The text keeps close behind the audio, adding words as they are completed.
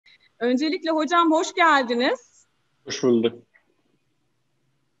Öncelikle hocam hoş geldiniz. Hoş bulduk.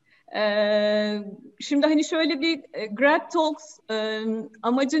 Şimdi hani şöyle bir Grad Talks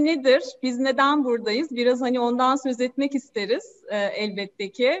amacı nedir? Biz neden buradayız? Biraz hani ondan söz etmek isteriz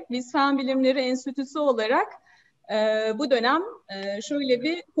elbette ki. Biz Fen Bilimleri Enstitüsü olarak bu dönem şöyle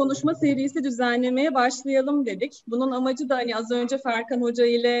bir konuşma serisi düzenlemeye başlayalım dedik. Bunun amacı da hani az önce Ferkan Hoca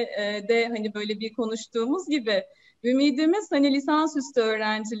ile de hani böyle bir konuştuğumuz gibi ümidimiz hani lisansüstü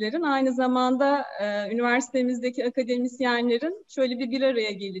öğrencilerin aynı zamanda üniversitemizdeki akademisyenlerin şöyle bir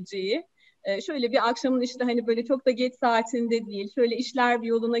araya geleceği, şöyle bir akşamın işte hani böyle çok da geç saatinde değil, şöyle işler bir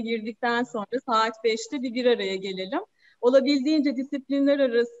yoluna girdikten sonra saat 5'te bir araya gelelim. Olabildiğince disiplinler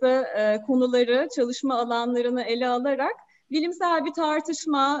arası konuları, çalışma alanlarını ele alarak bilimsel bir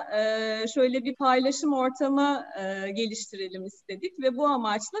tartışma, şöyle bir paylaşım ortamı geliştirelim istedik ve bu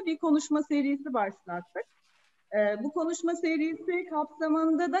amaçla bir konuşma serisi başlattık. Bu konuşma serisi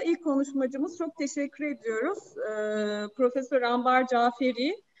kapsamında da ilk konuşmacımız, çok teşekkür ediyoruz. Profesör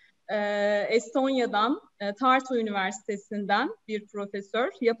Anbarjafari, Estonya'dan, Tartu Üniversitesi'nden bir profesör.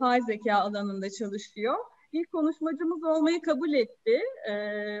 Yapay zeka alanında çalışıyor. İlk konuşmacımız olmayı kabul etti.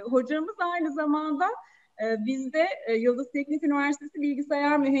 Hocamız aynı zamanda bizde Yıldız Teknik Üniversitesi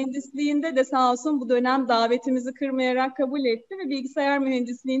Bilgisayar Mühendisliği'nde de sağ olsun bu dönem davetimizi kırmayarak kabul etti ve bilgisayar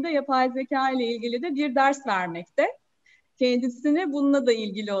mühendisliğinde yapay zeka ile ilgili de bir ders vermekte. Kendisine bununla da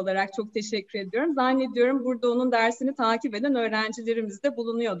ilgili olarak çok teşekkür ediyorum. Zannediyorum burada onun dersini takip eden öğrencilerimiz de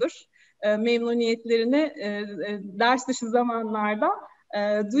bulunuyordur. Memnuniyetlerini ders dışı zamanlarda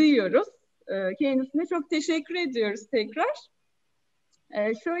duyuyoruz. Kendisine çok teşekkür ediyoruz tekrar.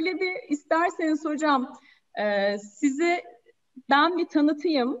 Şöyle bir isterseniz hocam size ben bir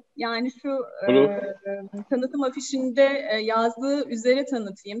tanıtayım. Yani şu tanıtım afişinde yazdığı üzere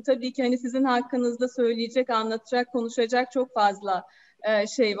tanıtayım. Tabii ki hani sizin hakkınızda söyleyecek, anlatacak, konuşacak çok fazla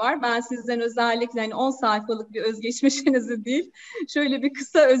şey var. Ben sizden özellikle hani 10 sayfalık bir özgeçmişinizi değil, şöyle bir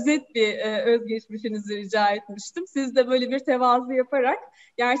kısa özet bir özgeçmişinizi rica etmiştim. Siz de böyle bir tevazu yaparak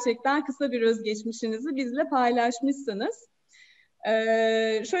gerçekten kısa bir özgeçmişinizi bizle paylaşmışsınız.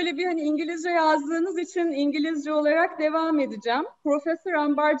 Şöyle bir hani İngilizce yazdığınız için İngilizce olarak devam edeceğim. Professor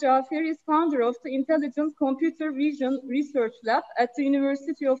Anbarjafari is founder of the Intelligent Computer Vision Research Lab at the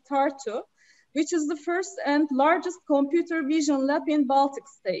University of Tartu, which is the first and largest computer vision lab in Baltic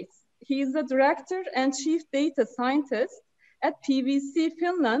states. He is the director and chief data scientist at PwC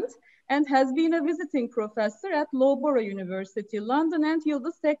Finland and has been a visiting professor at Loughborough University, London and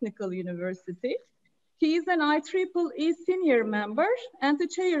Yıldız Technical University. He is an IEEE senior member and the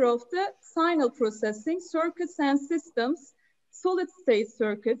chair of the Signal Processing Circuits and Systems Solid State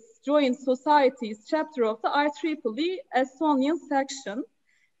Circuits Joint Societies chapter of the IEEE Estonian section.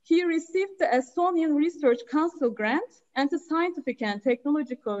 He received the Estonian Research Council grant and the Scientific and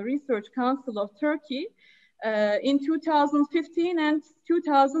Technological Research Council of Turkey in 2015 and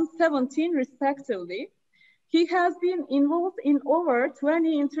 2017 respectively. He has been involved in over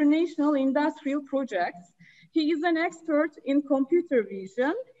 20 international industrial projects. He is an expert in computer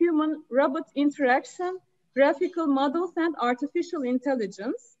vision, human-robot interaction, graphical models, and artificial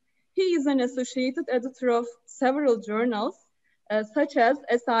intelligence. He is an associated editor of several journals, such as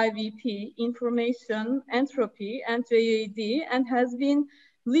SIVP, Information, Entropy, and JAD, and has been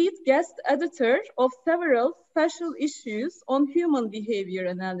lead guest editor of several special issues on human behavior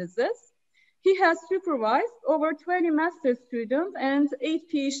analysis. He has supervised over 20 master's students and 8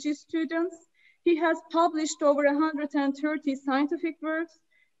 PhD students. He has published over 130 scientific works.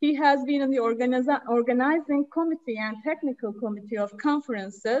 He has been in the organizing committee and technical committee of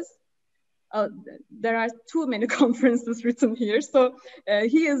conferences. There are too many conferences written here. So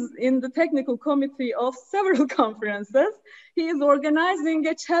he is in the technical committee of several conferences. He is organizing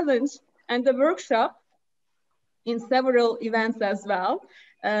a challenge and a workshop in several events as well.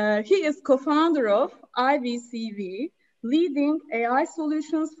 He is co-founder of IVCV, leading AI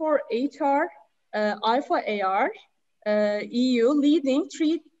solutions for HR, Alpha AR, EU, leading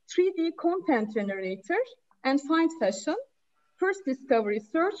 3D content generator, and Find Fashion, first discovery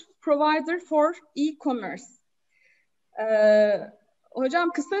search provider for e-commerce.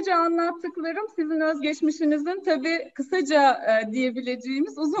 Hocam kısaca anlattıklarım sizin özgeçmişinizin tabii kısaca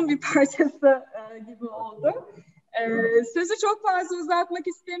diyebileceğimiz uzun bir parçası gibi oldu. Sözü çok fazla uzatmak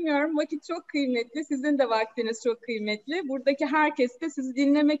istemiyorum. Vakit çok kıymetli. Sizin de vaktiniz çok kıymetli. Buradaki herkes de sizi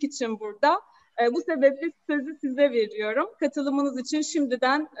dinlemek için burada. Bu sebeple sözü size veriyorum. Katılımınız için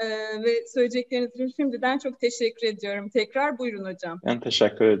şimdiden ve söyleyecekleriniz için şimdiden çok teşekkür ediyorum. Tekrar buyurun hocam. Ben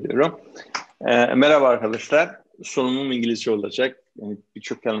teşekkür ediyorum. Merhaba arkadaşlar. Sunumum İngilizce olacak. Yani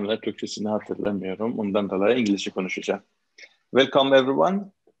birçok kelimeler Türkçesini hatırlamıyorum. Ondan dolayı İngilizce konuşacağım. Welcome everyone.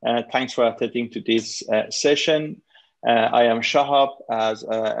 Thanks for attending to this session. I am Shahab, as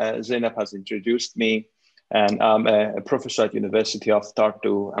Zainab has introduced me, and I'm a professor at University of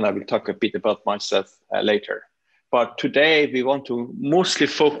Tartu, and I will talk a bit about myself later. But today we want to mostly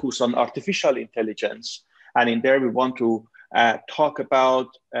focus on artificial intelligence, and in there we want to talk about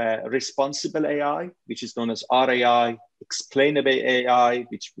responsible AI, which is known as RAI, explainable AI,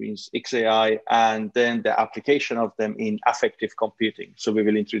 which means XAI, and then the application of them in affective computing. So we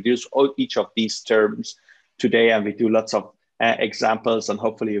will introduce each of these terms today, and we do lots of examples, and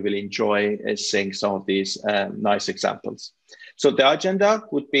hopefully you will enjoy seeing some of these nice examples. So the agenda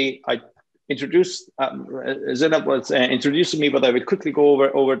would be, I introduced, Zainab was introducing me, but I will quickly go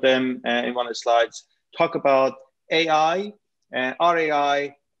over them in one of the slides, talk about AI,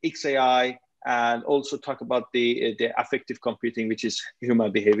 RAI, XAI, and also talk about the affective computing, which is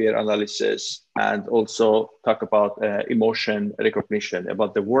human behavior analysis, and also talk about emotion recognition,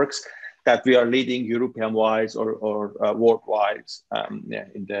 about the works that we are leading European-wise or world-wide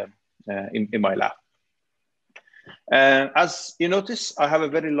in my lab. As you notice, I have a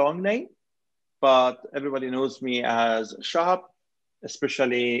very long name, but everybody knows me as Shahab.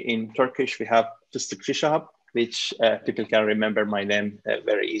 Especially in Turkish, we have just Shahab, which people can remember my name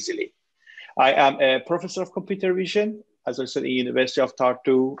very easily. I am a professor of computer vision, as I said, at the University of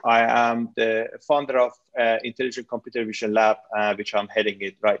Tartu. I am the founder of Intelligent Computer Vision Lab, which I'm heading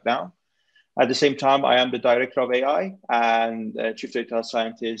it right now. At the same time, I am the director of AI and chief data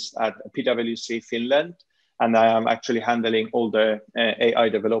scientist at PwC Finland. And I am actually handling all the AI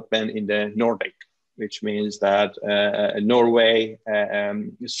development in the Nordic, which means that Norway,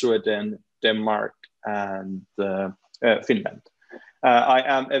 Sweden, Denmark, and Finland. I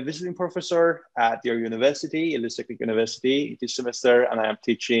am a visiting professor at your university, Technical University, this semester, and I am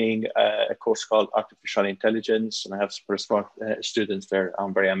teaching a course called Artificial Intelligence, and I have super smart students there.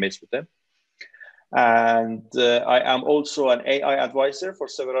 I'm very amazed with them. And I am also an AI advisor for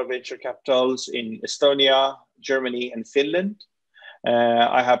several venture capitals in Estonia, Germany, and Finland.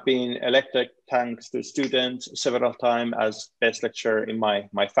 I have been elected, thanks to students, several times as best lecturer in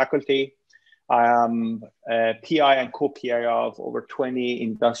my faculty. I am a PI and co-PI of over 20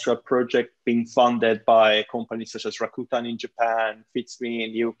 industrial projects being funded by companies such as Rakuten in Japan, Fitsme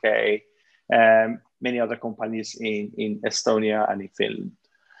in the UK, many other companies in Estonia and in Finland.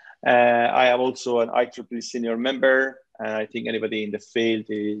 I am also an IEEE senior member. I think anybody in the field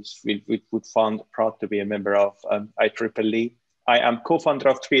would find proud to be a member of IEEE. I am co-founder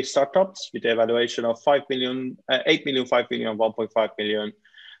of 3 startups with the evaluation of 5 million, 8 million, 5 million, 1.5 million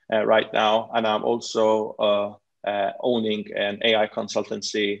right now. And I'm also owning an AI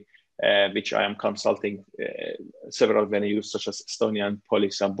consultancy, which I am consulting several venues such as Estonian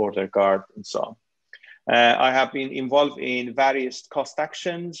Police and Border Guard and so on. I have been involved in various cost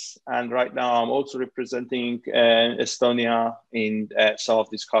actions, and right now I'm also representing Estonia in some of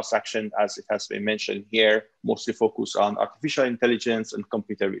these cost actions, as it has been mentioned here, mostly focused on artificial intelligence and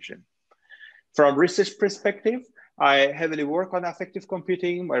computer vision. From research perspective, I heavily work on affective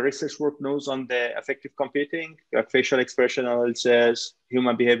computing. My research work knows on the affective computing, like facial expression analysis,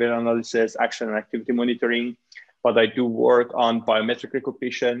 human behavior analysis, action and activity monitoring, but I do work on biometric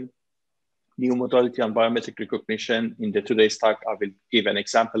recognition, new modality on biometric recognition. In today's talk, I will give an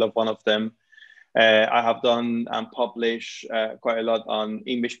example of one of them. I have done and published quite a lot on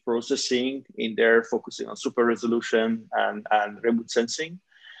image processing, in there focusing on super resolution and remote sensing.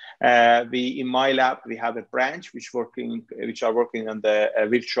 In my lab, we have a branch which are working on the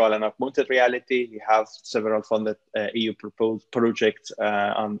virtual and augmented reality. We have several funded EU proposed projects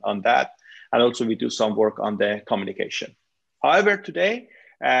on that. And also we do some work on the communication. However, today,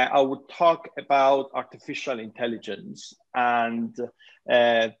 I would talk about artificial intelligence, and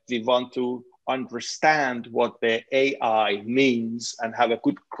we want to understand what the AI means and have a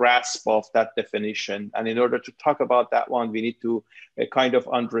good grasp of that definition. And in order to talk about that one, we need to kind of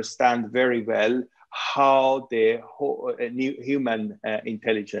understand very well how the whole new human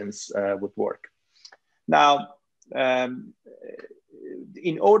intelligence would work. Now,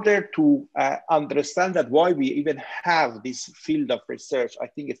 in order to understand that why we even have this field of research, I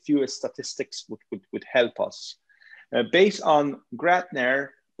think a few statistics would help us. Based on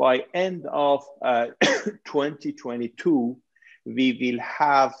Gartner, by end of 2022, we will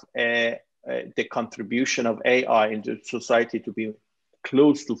have the contribution of AI into society to be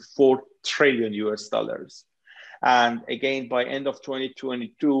close to $4 trillion US. And again, by end of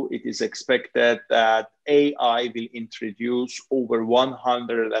 2022, it is expected that AI will introduce over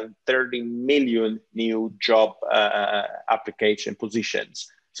 130 million new job application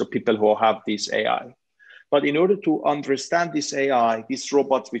positions. So people who have this AI. But in order to understand this AI, this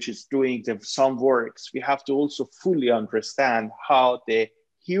robot which is doing some works, we have to also fully understand how the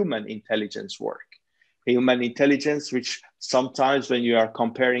human intelligence works. Human intelligence, which sometimes when you are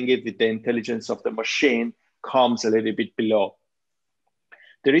comparing it with the intelligence of the machine, comes a little bit below.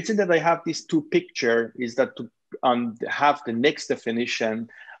 The reason that I have these two pictures is that to have the next definition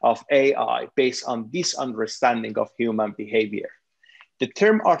of AI based on this understanding of human behavior. The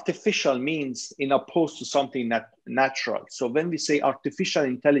term artificial means in opposed to something natural. So when we say artificial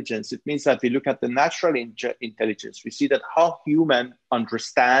intelligence, it means that we look at the natural intelligence. We see that how human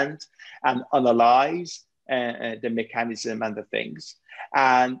understand and analyze the mechanism and the things,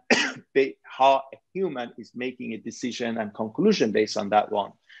 and how a human is making a decision and conclusion based on that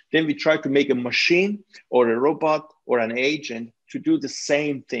one. Then we try to make a machine or a robot or an agent to do the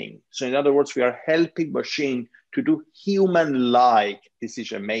same thing. So in other words, we are helping machine to do human-like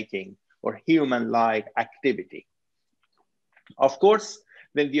decision-making or human-like activity. Of course,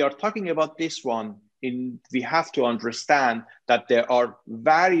 when we are talking about this one, we have to understand that there are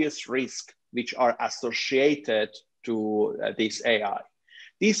various risks which are associated to this AI.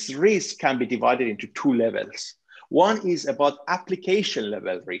 This risk can be divided into two levels. One is about application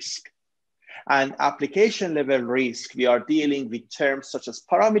level risk. And application level risk, we are dealing with terms such as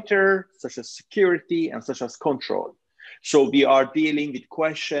parameter, such as security, and such as control. So we are dealing with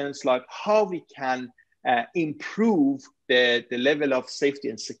questions like how we can improve the level of safety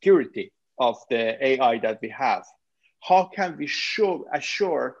and security of the AI that we have. How can we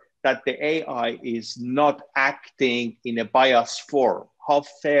assure that the AI is not acting in a biased form? How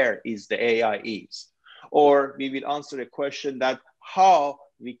fair is the AI is? Or we will answer a question that how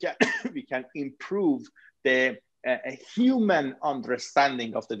we can improve the human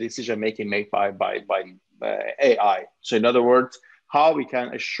understanding of the decision making made by AI. So in other words, how we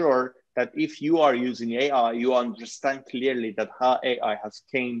can assure that if you are using AI, you understand clearly that how AI has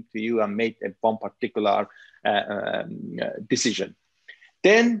came to you and made one particular decision.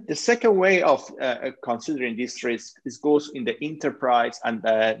 Then the second way of considering this risk goes in the enterprise and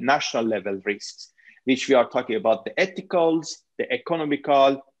national level risks, which we are talking about the ethicals, the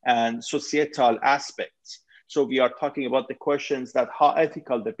economical, and societal aspects. So we are talking about the questions that how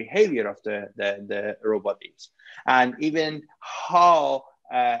ethical the behavior of the robot is, and even how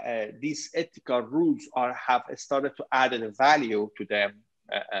these ethical rules have started to add a value to the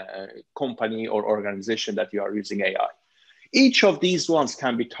company or organization that you are using AI. Each of these ones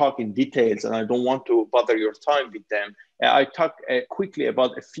can be talked in details, and I don't want to bother your time with them. I talk quickly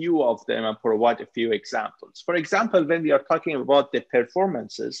about a few of them and provide a few examples. For example, when we are talking about the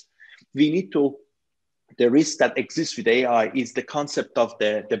performances, we need to, the risk that exists with AI is the concept of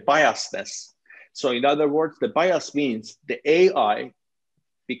the biasness. So in other words, the bias means the AI,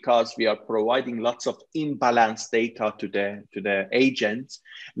 because we are providing lots of imbalanced data to the agents,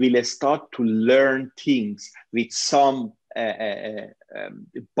 will start to learn things with some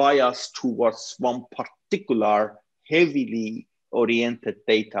bias towards one particular heavily oriented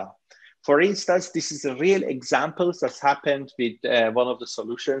data. For instance, this is a real example that's happened with one of the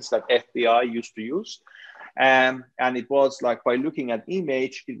solutions that FBI used to use. And it was like by looking at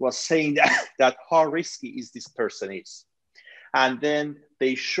image, it was saying that how risky is this person is. And then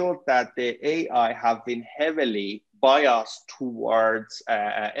they showed that the AI have been heavily biased towards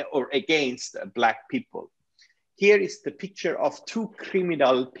or against Black people. Here is the picture of two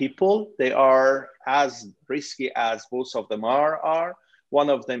criminal people. They are as risky as both of them are.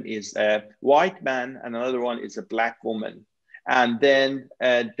 One of them is a white man and another one is a Black woman. And then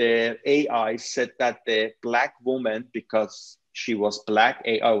the AI said that the Black woman, because she was Black,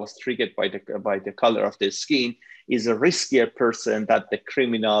 AI was triggered by the color of the skin, is a riskier person than the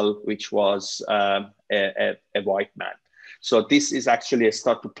criminal, which was a white man. So this is actually a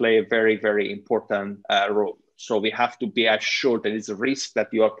start to play a very, very important role. So we have to be assured that it's a risk that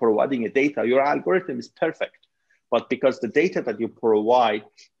you are providing a data. Your algorithm is perfect, but because the data that you provide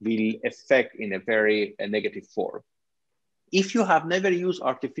will affect in a very negative form. If you have never used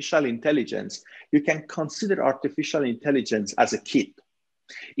artificial intelligence, you can consider artificial intelligence as a kid.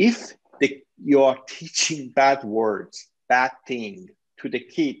 If you are teaching bad words, bad thing to the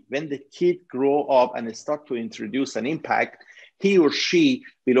kid, when the kid grow up and start to introduce an impact, he or she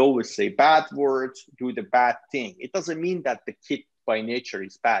will always say bad words, do the bad thing. It doesn't mean that the kid by nature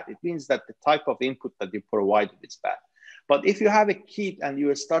is bad. It means that the type of input that you provided is bad. But if you have a kid and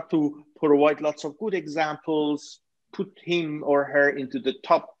you start to provide lots of good examples, put him or her into the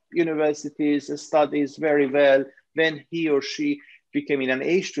top universities, studies very well, when he or she became in an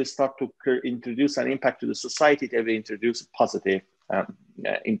age to start to introduce an impact to the society, they will introduce positive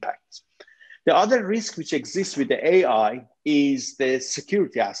impacts. The other risk which exists with the AI is the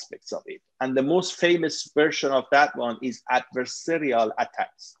security aspects of it. And the most famous version of that one is adversarial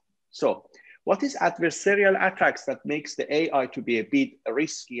attacks. So what is adversarial attacks that makes the AI to be a bit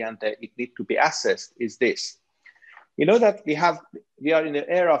risky and that it needs to be assessed is this. You know that we are in the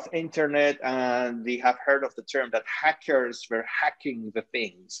era of internet, and we have heard of the term that hackers were hacking the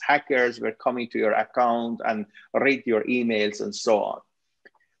things. Hackers were coming to your account and read your emails and so on.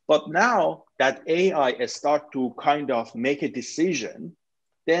 But now that AI start to kind of make a decision,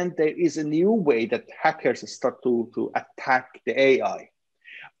 then there is a new way that hackers start to attack the AI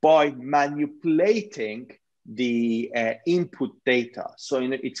by manipulating the input data. So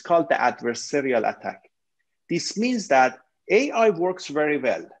it's called the adversarial attack. This means that AI works very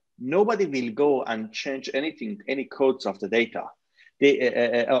well. Nobody will go and change anything, any codes of the data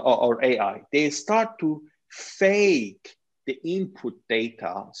or AI. They start to fake the input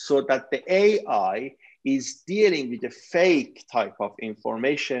data so that the AI is dealing with a fake type of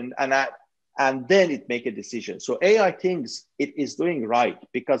information, and then it make a decision. So AI thinks it is doing right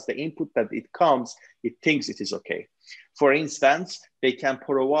because the input that it comes, it thinks it is okay. For instance, they can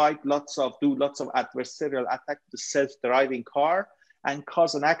provide do lots of adversarial attack to self-driving car and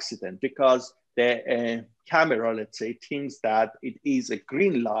cause an accident because the camera, let's say, thinks that it is a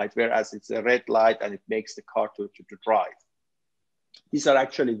green light, whereas it's a red light, and it makes the car to drive. These are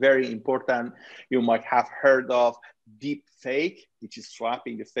actually very important. You might have heard of deep fake, which is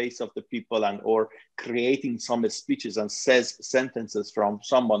swapping the face of the people or creating some speeches and says sentences from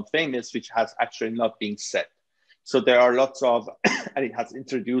someone famous, which has actually not been said. So there are lots of, and it has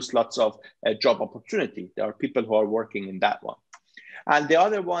introduced lots of job opportunity. There are people who are working in that one. And the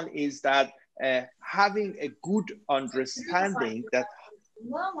other one is that having a good understanding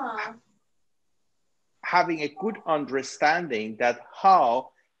that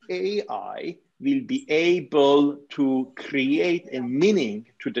how AI will be able to create a meaning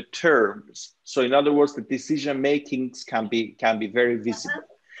to the terms. So in other words, the decision makings can be very visible.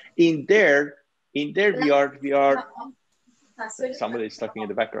 In there we are. Somebody is talking in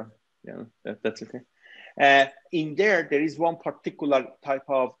the background. Yeah, that's okay. In there is one particular type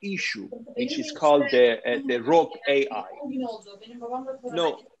of issue, which is called the rogue AI.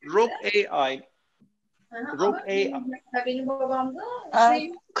 No, rogue AI.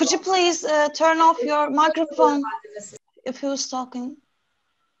 Could you please turn off your microphone if who's talking?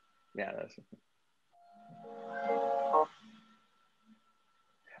 Yeah, that's okay.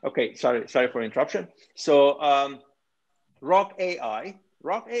 Okay, sorry for interruption. So rogue AI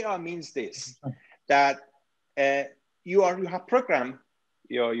means this, that you have programmed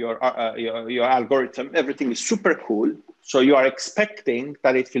your algorithm, everything is super cool. So you are expecting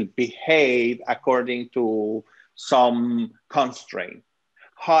that it will behave according to some constraint.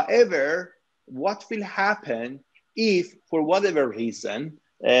 However, what will happen if, for whatever reason,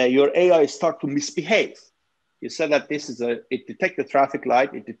 your AI start to misbehave? You said that it detects the traffic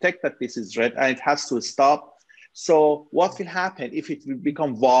light, it detects that this is red, and it has to stop. So what will happen if it will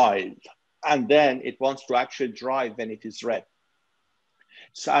become wild, and then it wants to actually drive when it is red?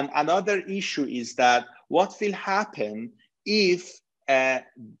 So another issue is that what will happen if the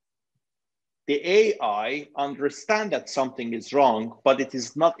AI understand that something is wrong, but it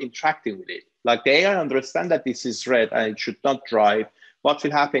is not interacting with it? Like the AI understand that this is red and it should not drive. What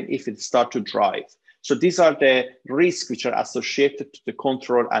will happen if it start to drive? So these are the risks which are associated to the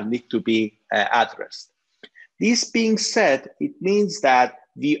control and need to be addressed. This being said, it means that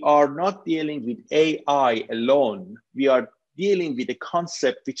we are not dealing with AI alone. We are dealing with a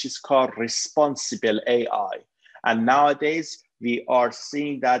concept which is called responsible AI. And nowadays, we are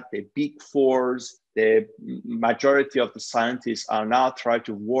seeing that the big fours, the majority of the scientists are now trying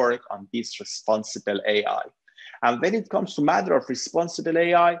to work on this responsible AI. And when it comes to matter of responsible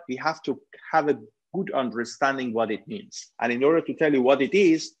AI, we have to have a good understanding what it means. And in order to tell you what it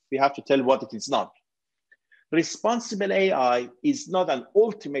is, we have to tell what it is not. Responsible AI is not an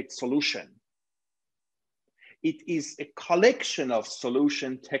ultimate solution. It is a collection of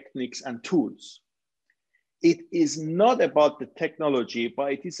solution techniques and tools. It is not about the technology,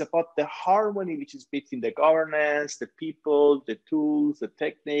 but it is about the harmony which is between the governance, the people, the tools, the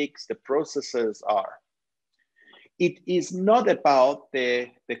techniques, the processes are. It is not about the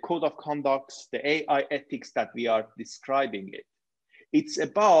code of conducts, the AI ethics that we are describing it. It's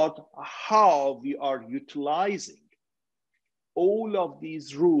about how we are utilizing all of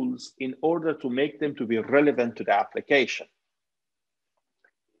these rules in order to make them to be relevant to the application.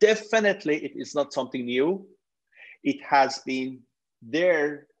 Definitely, it is not something new. It has been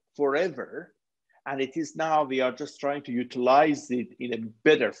there forever, and it is now we are just trying to utilize it in a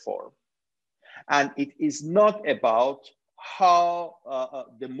better form. And it is not about how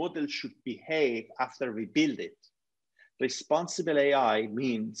the model should behave after we build it. Responsible AI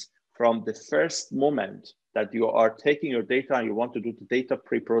means from the first moment that you are taking your data and you want to do the data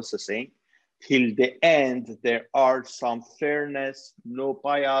pre-processing till the end, there are some fairness, no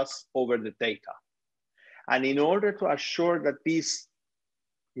bias over the data. And in order to assure that this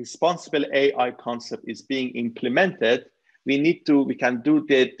responsible AI concept is being implemented, we can do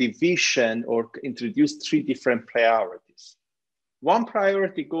the division or introduce 3 different priorities. One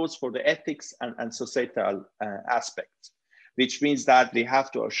priority goes for the ethics and societal aspects, which means that we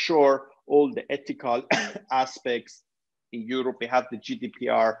have to assure all the ethical aspects. In Europe, we have the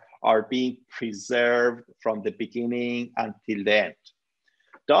GDPR are being preserved from the beginning until the end.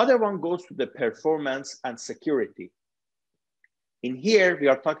 The other one goes to the performance and security. In here, we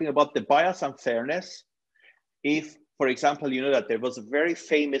are talking about the bias and fairness. If, for example, you know that there was a very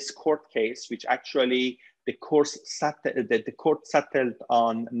famous court case, which actually the court settled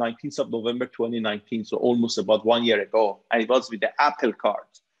on 19th of November 2019, so almost about 1 year ago, and it was with the Apple card.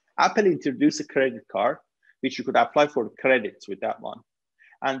 Apple introduced a credit card, which you could apply for credits with that one.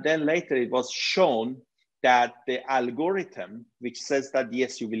 And then later it was shown that the algorithm, which says that,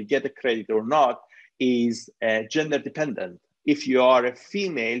 yes, you will get a credit or not, is gender dependent. If you are a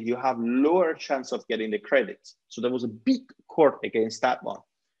female, you have lower chance of getting the credits. So there was a big court against that one.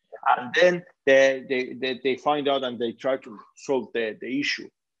 And then they find out and they try to solve the issue.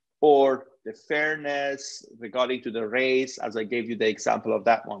 Or the fairness regarding to the race, as I gave you the example of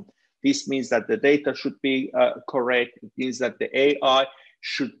that one. This means that the data should be correct. It means that the AI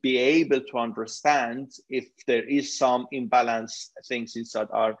should be able to understand if there is some imbalance things inside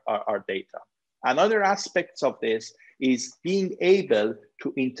our data. Another aspect of this is being able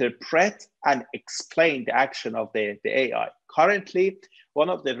to interpret and explain the action of the AI. Currently, one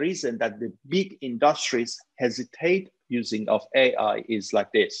of the reasons that the big industries hesitate using of AI is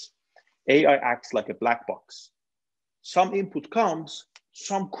like this. AI acts like a black box. Some input comes,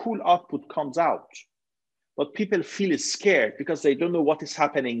 some cool output comes out, but people feel scared because they don't know what is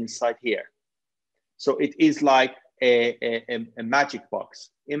happening inside here. So it is like a magic box.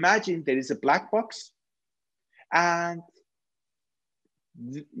 Imagine there is a black box, and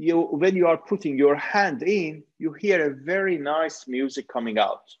when you are putting your hand in, you hear a very nice music coming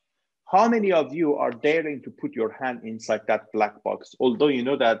out. How many of you are daring to put your hand inside that black box, although you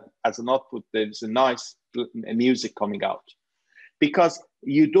know that as an output, there's a nice music coming out? Because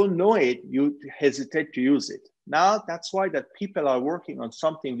you don't know it, you hesitate to use it. Now, that's why that people are working on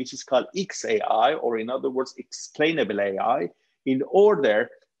something which is called XAI, or in other words, explainable AI, in order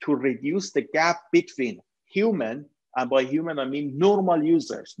to reduce the gap between human, and by human, I mean normal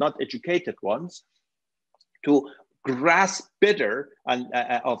users, not educated ones, to grasp better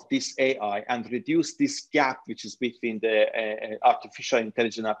of this AI and reduce this gap, which is between the artificial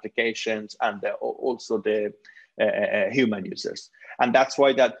intelligence applications and also the human users. And that's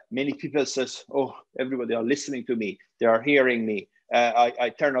why that many people says, oh, everybody are listening to me. They are hearing me.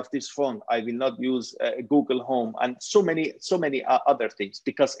 I turn off this phone. I will not use Google Home and so many other things,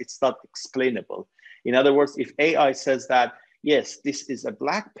 because it's not explainable. In other words, if AI says that, yes, this is a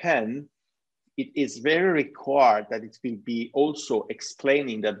black pen, it is very required that it will be also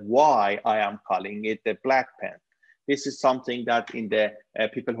explaining that why I am calling it the black pen. This is something that in the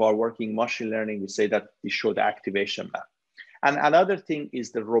people who are working machine learning, we say that we show the activation map. And another thing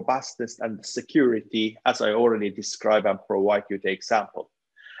is the robustness and the security, as I already described and provide you the example.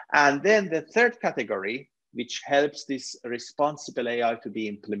 And then the third category, which helps this responsible AI to be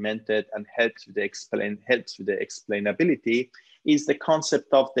implemented and helps with the explainability, is the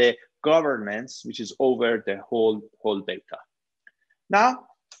concept of the governance, which is over the whole data. Now,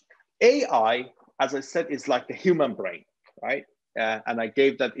 AI, as I said, is like the human brain, right? And I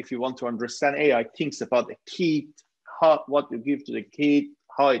gave that if you want to understand AI, thinks about the kid, what you give to the kid,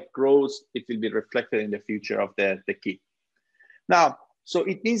 how it grows, it will be reflected in the future of the kid. Now, so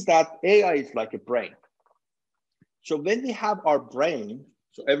it means that AI is like a brain. So when we have our brain,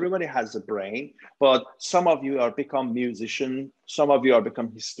 so everybody has a brain, but some of you are become musicians, some of you are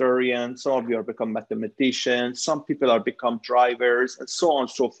become historians, some of you are become mathematicians, some people are become drivers, and so on and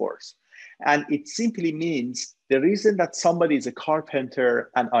so forth. And it simply means the reason that somebody is a carpenter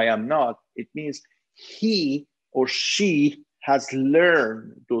and I am not, it means he or she has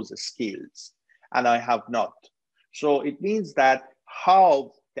learned those skills and I have not. So it means that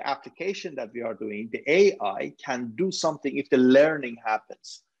how the application that we are doing, the AI can do something if the learning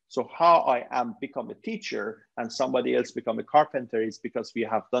happens. So how I am become a teacher and somebody else become a carpenter is because we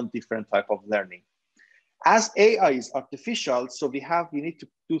have done different type of learning. As AI is artificial, so we need to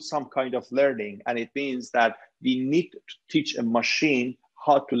do some kind of learning, and it means that we need to teach a machine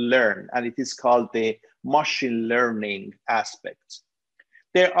how to learn, and it is called the machine learning aspect.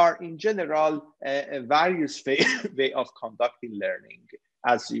 There are, in general, various way of conducting learning,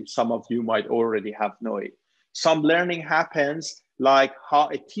 as some of you might already have known. Some learning happens like how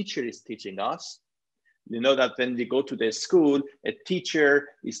a teacher is teaching us. You know that when we go to the school, a teacher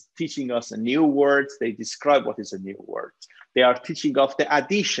is teaching us a new words. They describe what is a new word. They are teaching of the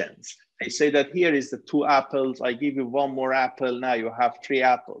additions. They say that here is the 2 apples. I give you 1 more apple. Now you have 3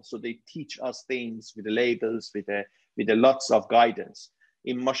 apples. So they teach us things with the labels, with the lots of guidance.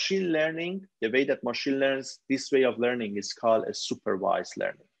 In machine learning, the way that machine learns, this way of learning is called a supervised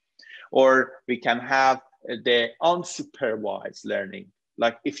learning. Or we can have the unsupervised learning.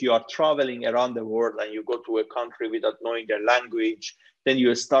 Like if you are traveling around the world and you go to a country without knowing their language, then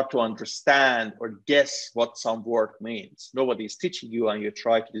you start to understand or guess what some word means. Nobody is teaching you and you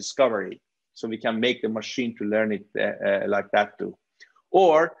try to discover it. So we can make the machine to learn it like that too.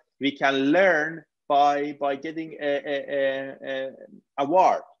 Or we can learn by getting a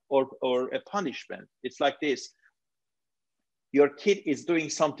award or a punishment. It's like this. Your kid is doing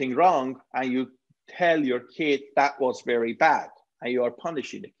something wrong and you tell your kid that was very bad, and you are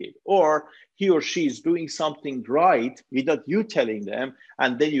punishing the kid. Or he or she is doing something right without you telling them,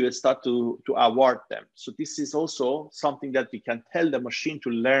 and then you start to award them. So this is also something that we can tell the machine to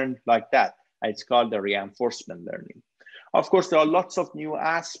learn like that. And it's called the reinforcement learning. Of course, there are lots of new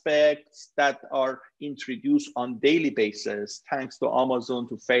aspects that are introduced on daily basis, thanks to Amazon,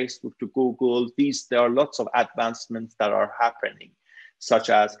 to Facebook, to Google. There are lots of advancements that are happening, such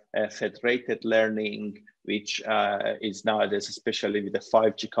as federated learning, which is nowadays, especially with the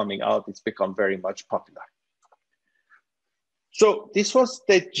 5G coming out, it's become very much popular. So this was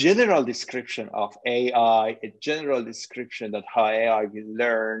the general description of AI, a general description that how AI will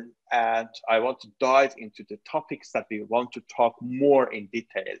learn. And I want to dive into the topics that we want to talk more in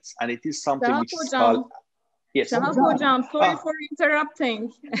details. And it is something which is called... Yes. Hocam, sorry for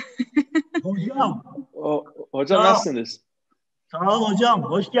interrupting. Hocam. Hocam nasılsınız? Sağ ol hocam,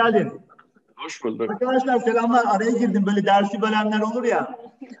 hoş geldin. Hoş bulduk. Arkadaşlar selamlar, araya girdim, böyle dersi bölenler olur ya.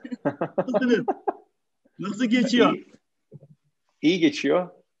 Nasılsınız? Nasıl geçiyor? İyi geçiyor.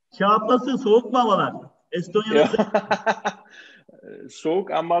 Şahap nasıl, soğuk mu havalar? Estonya'da.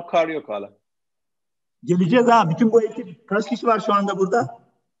 Soğuk ama kar yok hala. Geleceğiz ha, bütün bu ekip, kaç kişi var şu anda burada?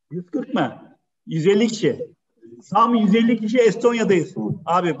 140 mı? 150 kişi. Tam 150 kişi Estonya'dayız.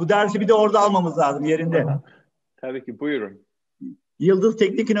 Abi bu dersi bir de orada almamız lazım, yerinde. Tabii ki, buyurun. Yıldız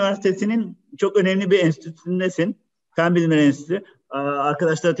Teknik Üniversitesi'nin çok önemli bir enstitüsündesin. Fen Bilimleri Enstitüsü.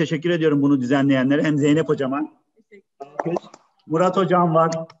 Arkadaşlara teşekkür ediyorum bunu düzenleyenlere. Hem Zeynep hocama. Murat hocam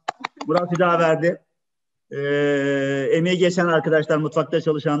var. Murat Hüda verdi. Emeği geçen arkadaşlar, mutfakta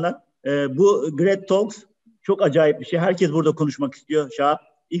çalışanlar. Bu Grad Talks çok acayip bir şey. Herkes burada konuşmak istiyor. Şahap.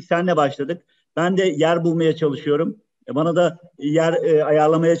 İlk senle başladık. Ben de yer bulmaya çalışıyorum. Bana da yer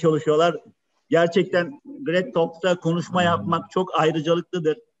ayarlamaya çalışıyorlar. Gerçekten Grad Talks'ta konuşma yapmak çok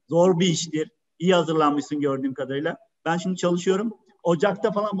ayrıcalıklıdır. Zor bir iştir. İyi hazırlanmışsın gördüğüm kadarıyla. Ben şimdi çalışıyorum.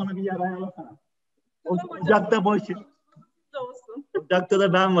 Ocakta falan bana bir yer ayarlasana. Ocakta boş. Ocakta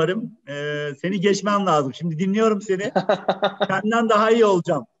da ben varım. Seni geçmem lazım. Şimdi dinliyorum seni. Senden daha iyi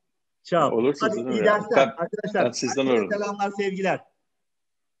olacağım. Ciao. Olursa hadi iyi dersler arkadaşlar. Selamlar, sevgiler.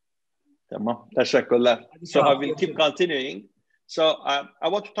 Tamam. Teşekkürler. So I will keep continuing. So I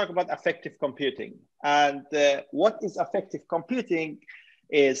want to talk about affective computing. And what is affective computing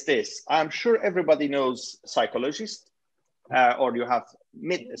is this. I'm sure everybody knows psychologists, or you have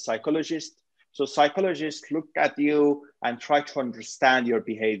met a psychologist. So psychologists look at you and try to understand your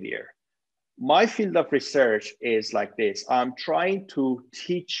behavior. My field of research is like this. I'm trying to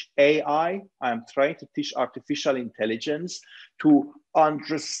teach AI. I'm trying to teach artificial intelligence to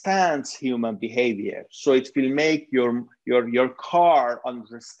understand human behavior. So it will make your car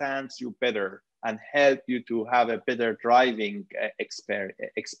understands you better and help you to have a better driving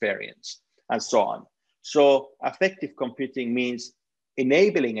experience and so on. So affective computing means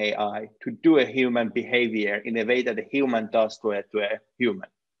enabling AI to do a human behavior in a way that a human does to a human.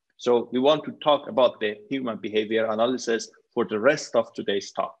 So we want to talk about the human behavior analysis for the rest of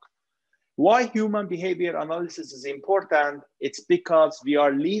today's talk. Why human behavior analysis is important? It's because we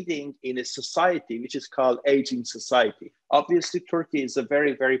are living in a society which is called aging society. Obviously, Turkey is a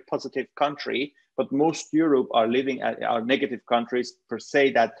very, very positive country, but most Europe are negative countries per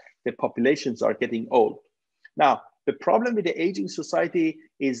se, that the populations are getting old. Now, the problem with the aging society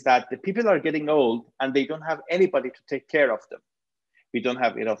is that the people are getting old and they don't have anybody to take care of them. We don't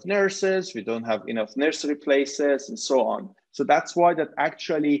have enough nurses, we don't have enough nursery places, and so on. So that's why that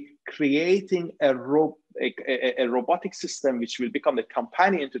actually creating a robotic system which will become a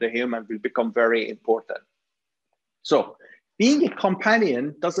companion to the human will become very important. So being a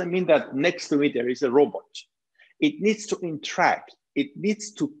companion doesn't mean that next to me there is a robot. It needs to interact. It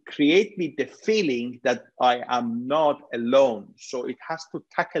needs to create me the feeling that I am not alone. So it has to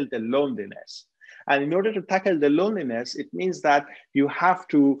tackle the loneliness. And in order to tackle the loneliness, it means that you have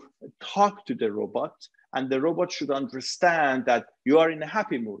to talk to the robot, and the robot should understand that you are in a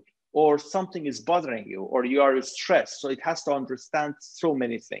happy mood, or something is bothering you, or you are stressed. So it has to understand so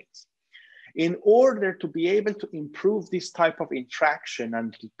many things. In order to be able to improve this type of interaction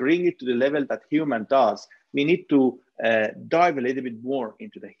and to bring it to the level that human does, we need to dive a little bit more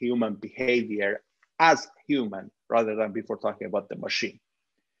into the human behavior as human, rather than before talking about the machine.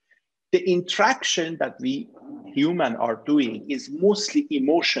 The interaction that we human are doing is mostly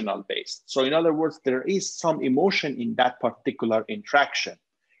emotional based. So in other words, there is some emotion in that particular interaction.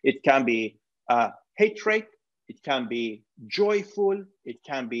 It can be hatred, it can be joyful, it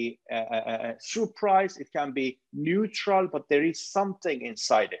can be surprise, it can be neutral, but there is something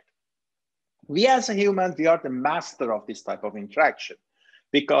inside it. We as a human, we are the master of this type of interaction,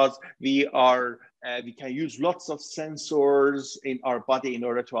 because we can use lots of sensors in our body in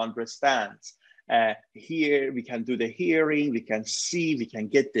order to understand. Here we can do the hearing, we can see, we can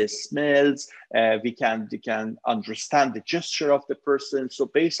get the smells, we can understand the gesture of the person. So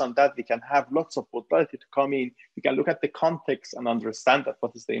based on that, we can have lots of modality to come in. We can look at the context and understand that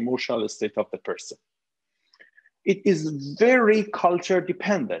what is the emotional state of the person. It is very culture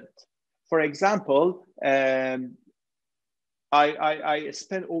dependent. For example, I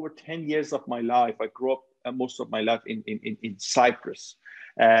spent over 10 years of my life. I grew up most of my life in Cyprus,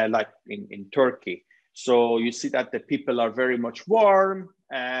 like in Turkey. So you see that the people are very much warm.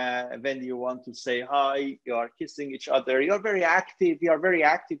 When you want to say hi, you are kissing each other. You're very active. We are very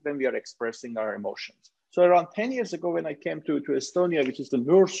active when we are expressing our emotions. So around 10 years ago, when I came to Estonia, which is the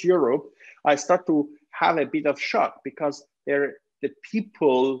North Europe, I started to have a bit of shock, because the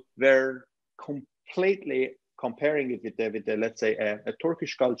people were completely comparing it with the let's say a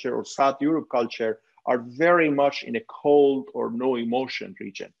Turkish culture or South Europe culture, are very much in a cold or no emotion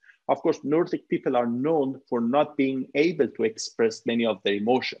region. Of course, Nordic people are known for not being able to express many of their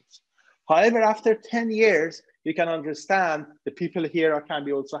emotions. However, after 10 years, you can understand the people here can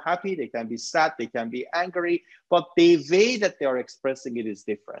be also happy, they can be sad, they can be angry, but the way that they are expressing it is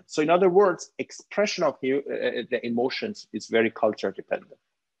different. So in other words, expression of the emotions is very culture dependent.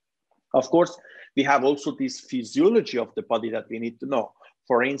 Of course, we have also this physiology of the body that we need to know.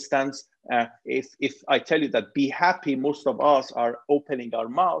 For instance, if I tell you that be happy, most of us are opening our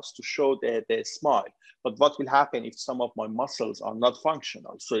mouths to show the smile. But what will happen if some of my muscles are not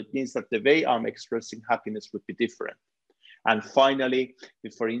functional? So it means that the way I'm expressing happiness would be different. And finally,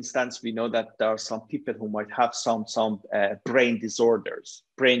 if, for instance, we know that there are some people who might have some brain disorders.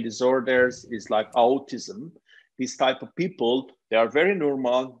 Brain disorders is like autism. These type of people, they are very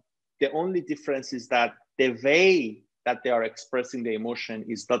normal. The only difference is that the way that they are expressing the emotion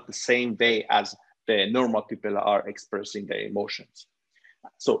is not the same way as the normal people are expressing their emotions.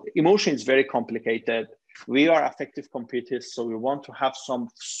 So emotion is very complicated. We are affective computers, so we want to have some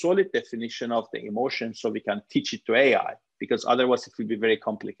solid definition of the emotion so we can teach it to AI, because otherwise it will be very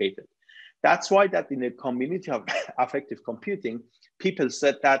complicated. That's why that in the community of affective computing, people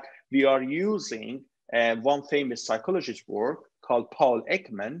said that we are using one famous psychologist work called Paul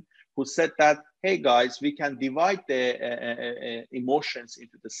Ekman, who said that, hey guys, we can divide the emotions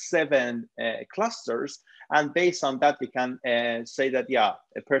into the 7 clusters, and based on that, we can say that, yeah,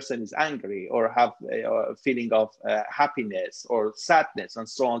 a person is angry or have a feeling of happiness or sadness, and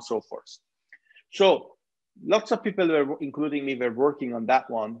so on and so forth. So lots of people, including me, were working on that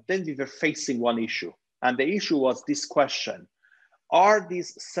one. Then we were facing one issue, and the issue was this question: are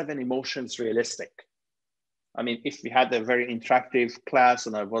these 7 emotions realistic? I mean, if we had a very interactive class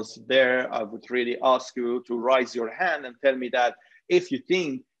and I was there, I would really ask you to raise your hand and tell me that if you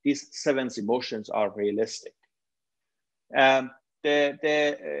think these 7 emotions are realistic.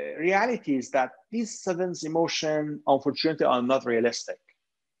 The reality is that these 7 emotions, unfortunately, are not realistic.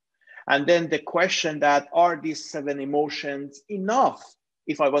 And then the question that, are these 7 emotions enough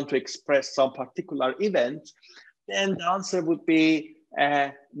if I want to express some particular event? Then the answer would be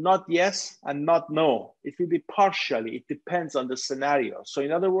not yes and not no. It will be partially. It depends on the scenario. So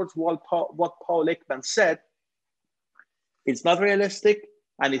in other words, what Paul Ekman said, it's not realistic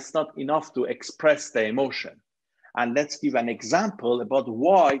and it's not enough to express the emotion. And let's give an example about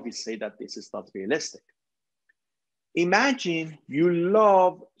why we say that this is not realistic. Imagine you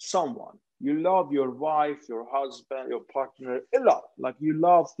love someone. You love your wife, your husband, your partner a lot. Like you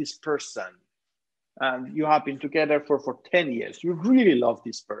love this person and you have been together for 10 years. You really love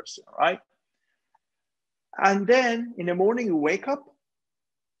this person, right? And then in the morning you wake up,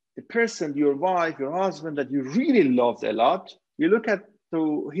 the person, your wife, your husband that you really loved a lot, you look at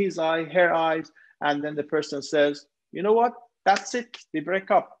to his eye, her eyes, and then the person says, you know what? That's it. We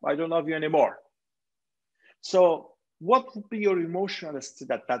break up. I don't love you anymore. So what would be your emotional state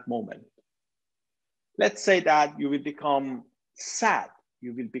at that moment? Let's say that you will become sad.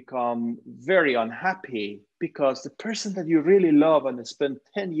 You will become very unhappy because the person that you really love and spend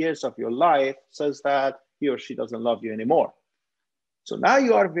 10 years of your life says that he or she doesn't love you anymore. So now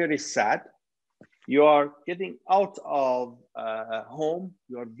you are very sad. You are getting out of home.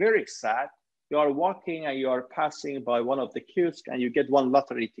 You are very sad. You are walking and you are passing by one of the kiosks and you get one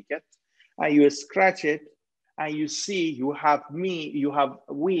lottery ticket and you scratch it and you see you have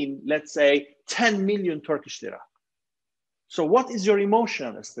win, let's say 10 million Turkish lira. So what is your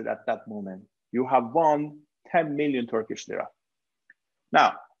emotional state at that moment? You have won 10 million Turkish lira.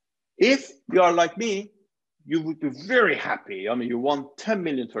 Now, if you are like me, you would be very happy. I mean, you won 10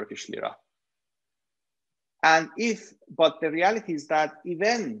 million Turkish lira. But the reality is that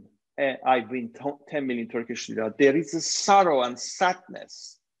even I win 10 million Turkish lira, there is a sorrow and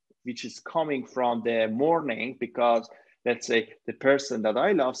sadness which is coming from the morning because let's say the person that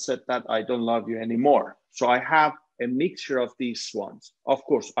I love said that I don't love you anymore. So I have a mixture of these ones. Of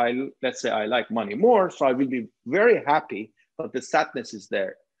course, let's say I like money more, so I will be very happy, but the sadness is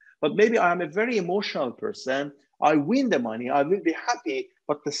there. But maybe I'm a very emotional person. I win the money, I will be happy,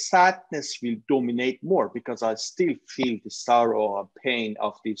 but the sadness will dominate more because I still feel the sorrow and pain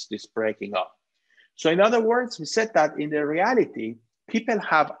of this breaking up. So in other words, we said that in the reality, people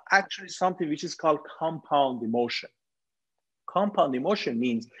have actually something which is called compound emotion. Compound emotion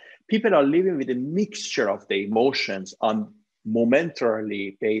means people are living with a mixture of the emotions on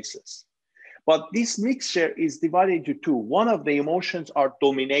momentarily basis. But this mixture is divided into two. One of the emotions are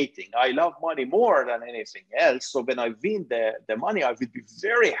dominating. I love money more than anything else. So when I win the money, I will be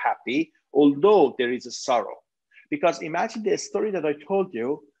very happy, although there is a sorrow. Because imagine the story that I told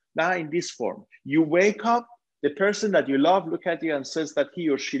you now in this form. You wake up, the person that you love look at you and says that he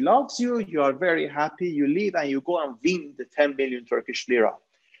or she loves you. You are very happy. You leave and you go and win the 10 million Turkish lira.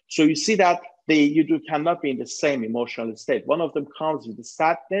 So you see that you cannot be in the same emotional state. One of them comes with the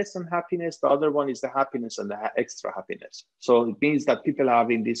sadness and happiness. The other one is the happiness and the extra happiness. So it means that people are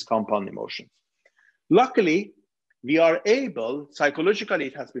having these compound emotions. Luckily, we are able, psychologically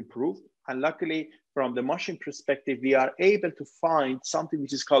it has been proved, and luckily from the machine perspective, we are able to find something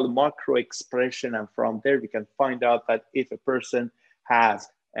which is called macro expression. And from there, we can find out that if a person has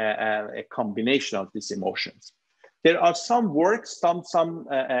a combination of these emotions. There are some works, some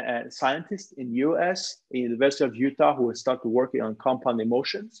scientists in US, in the University of Utah, who started working on compound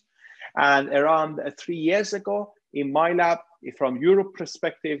emotions. And around 3 years ago, in my lab, from Europe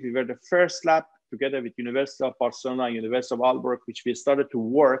perspective, we were the first lab together with University of Barcelona and University of Aalborg, which we started to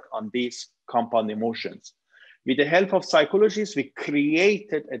work on these compound emotions. With the help of psychologists, we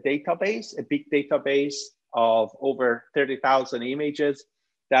created a database, a big database of over 30,000 images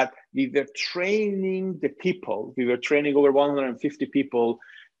that we were training the people. We were training over 150 people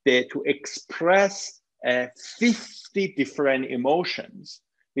to express 50 different emotions,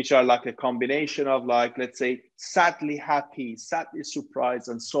 which are like a combination of like, let's say, sadly happy, sadly surprised,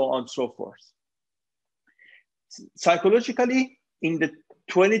 and so on and so forth. Psychologically, in the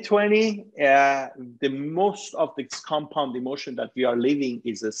 2020, the most of this compound emotion that we are living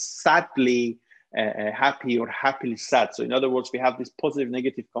is a sadly happy or happily sad. So in other words, we have these positive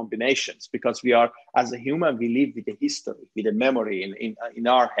negative combinations because we are, as a human, we live with a history, with a memory in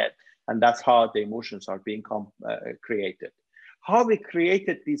our head. And that's how the emotions are being created. How we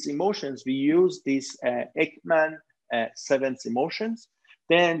created these emotions, we use these Ekman 7 emotions.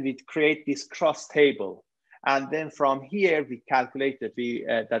 Then we create this cross table. And then from here, we calculated we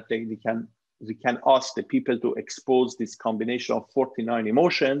can ask the people to expose this combination of 49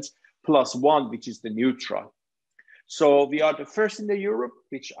 emotions plus 1, which is the neutral. So we are the first in the Europe,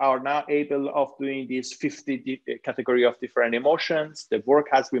 which are now able of doing these 50 category of different emotions. The work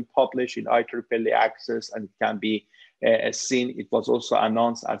has been published in IEEE Access and it can be seen. It was also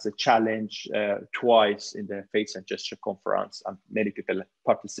announced as a challenge twice in the Face and Gesture Conference, and many people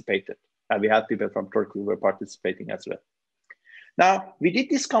participated. And we had people from Turkey who were participating as well. Now, we did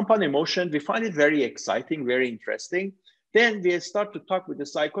this compound emotion. We find it very exciting, very interesting. Then we start to talk with the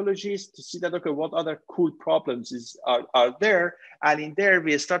psychologists to see that, okay, what other cool problems are there? And in there,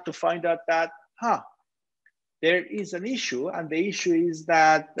 we start to find out that, there is an issue, and the issue is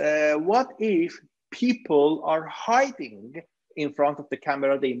that what if people are hiding in front of the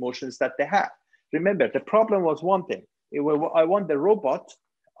camera the emotions that they have? Remember, the problem was one thing. I want the robot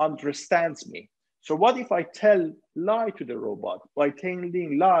understands me. So what if I tell lie to the robot? By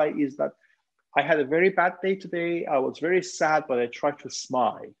telling lie is that I had a very bad day today. I was very sad, but I tried to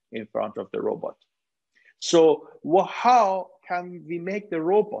smile in front of the robot. So how can we make the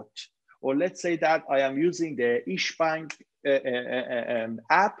robot, or let's say that I am using the Ishbank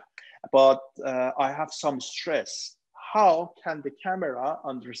app, but I have some stress. How can the camera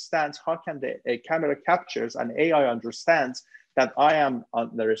understand, how can the camera captures and AI understands that I am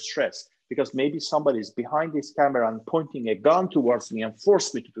under stress? Because maybe somebody is behind this camera and pointing a gun towards me and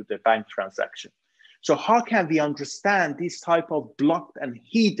force me to do the bank transaction. So how can we understand this type of blocked and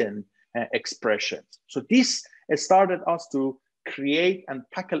hidden expressions? So this started us to create and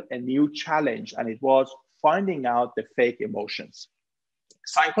tackle a new challenge, and it was finding out the fake emotions.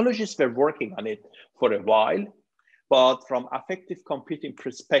 Psychologists were working on it for a while, but from affective computing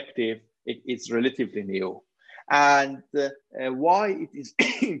perspective, it is relatively new. And why it is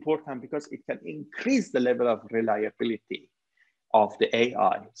important? Because it can increase the level of reliability of the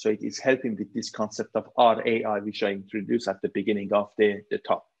AI. So it is helping with this concept of RAI, which I introduced at the beginning of the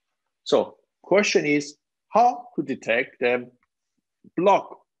talk. So question is how to detect the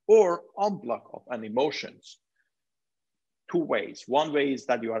block or unblock of an emotions. Two ways. One way is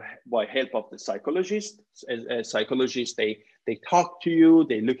that you are by help of the psychologist. Psychologists, they talk to you,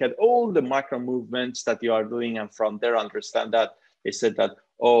 they look at all the micro movements that you are doing, and from there understand that they said that,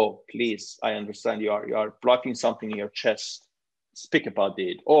 oh, please, I understand you are blocking something in your chest, speak about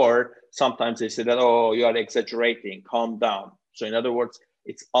it. Or sometimes they say that, oh, you are exaggerating, calm down. So in other words,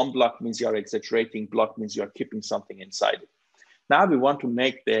 it's unblock means you are exaggerating, block means you are keeping something inside it. Now we want to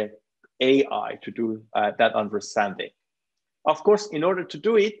make the AI to do that understanding. Of course, in order to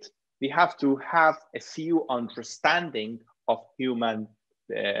do it, we have to have a few understanding of human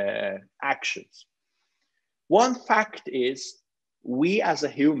actions. One fact is, we as a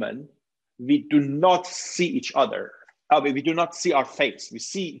human, we do not see each other. We do not see our face. We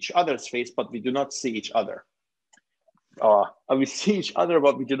see each other's face, but we do not see each other. We see each other,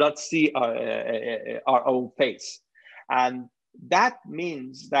 but we do not see our own face. And that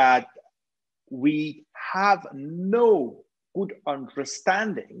means that we have no good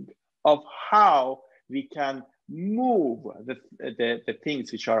understanding of how we can move the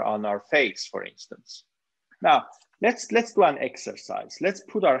things which are on our face, for instance. Now, let's do an exercise. Let's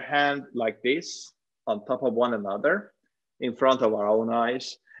put our hand like this on top of one another in front of our own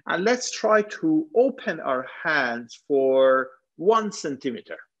eyes. And let's try to open our hands for 1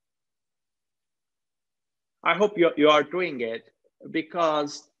 centimeter. I hope you are doing it,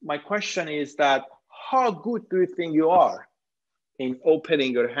 because my question is that how good do you think you are in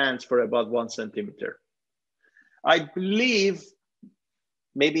opening your hands for about 1 centimeter? I believe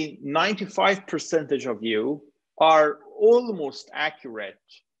maybe 95% of you are almost accurate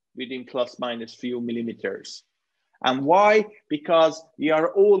within plus minus few millimeters. And why? Because we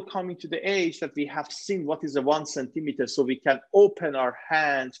are all coming to the age that we have seen what is a 1 centimeter, so we can open our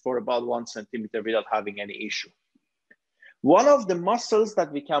hands for about 1 centimeter without having any issue. One of the muscles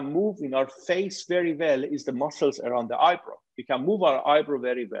that we can move in our face very well is the muscles around the eyebrow. We can move our eyebrow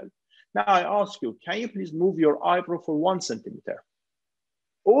very well. Now I ask you, can you please move your eyebrow for 1 centimeter?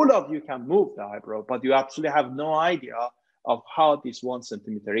 All of you can move the eyebrow, but you absolutely have no idea of how this 1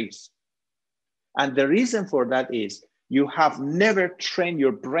 centimeter is. And the reason for that is you have never trained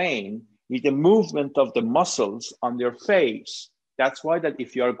your brain with the movement of the muscles on your face. That's why that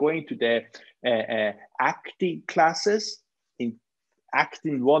if you are going to the acting classes, in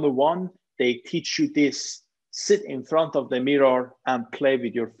acting 101, they teach you this: sit in front of the mirror and play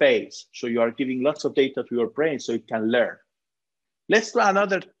with your face. So you are giving lots of data to your brain so it can learn. Let's do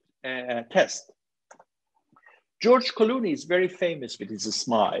another test. George Clooney is very famous with his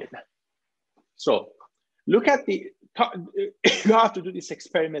smile. So look at you have to do this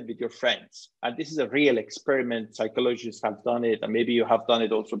experiment with your friends. And this is a real experiment. Psychologists have done it, and maybe you have done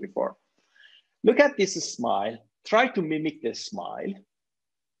it also before. Look at this smile. Try to mimic this smile.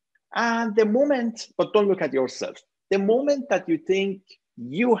 And the moment, but don't look at yourself. The moment that you think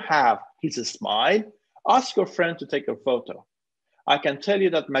you have his smile, ask your friend to take a photo. I can tell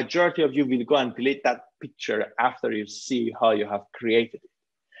you that majority of you will go and delete that picture after you see how you have created it.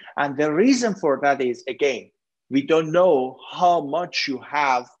 And the reason for that is, again, we don't know how much you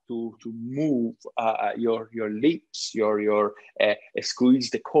have to move your lips, your squeeze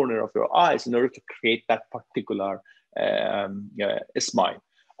the corner of your eyes in order to create that particular smile.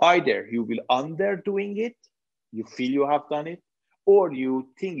 Either you will underdoing it, you feel you have done it, or you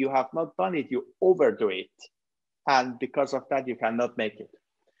think you have not done it, you overdo it. And because of that, you cannot make it.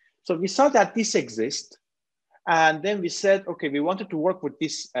 So we saw that this exists. And then we said, okay, we wanted to work with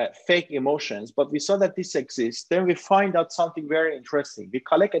these fake emotions, but we saw that this exists. Then we find out something very interesting. We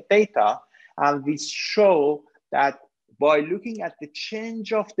collected data and we show that by looking at the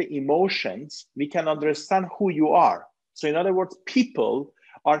change of the emotions, we can understand who you are. So in other words, people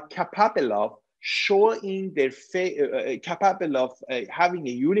are capable of showing their capable of having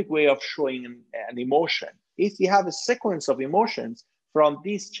a unique way of showing an emotion. If we have a sequence of emotions, from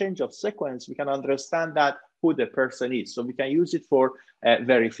this change of sequence, we can understand that who the person is. So we can use it for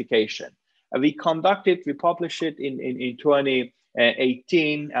verification. We published it in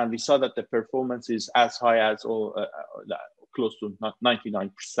 2018, and we saw that the performance is as high as close to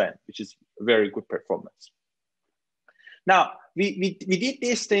 99%, which is very good performance. Now, we did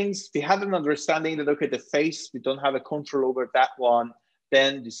these things. We had an understanding that, okay, the face, we don't have a control over that one.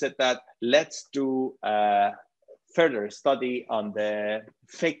 Then we said that let's do further study on the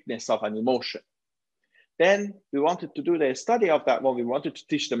fakeness of an emotion. Then we wanted to do the study of that one. We wanted to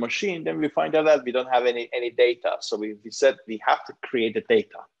teach the machine. Then we find out that we don't have any data. So we said we have to create the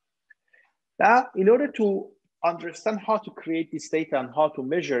data. Now, in order to understand how to create this data and how to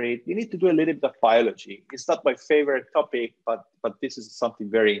measure it, we need to do a little bit of biology. It's not my favorite topic, but this is something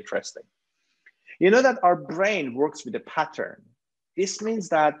very interesting. You know that our brain works with a pattern. This means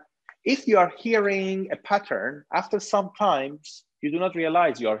that if you are hearing a pattern, after some times, you do not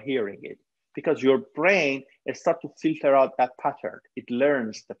realize you are hearing it because your brain starts to filter out that pattern. It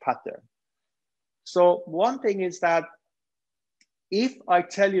learns the pattern. So one thing is that if I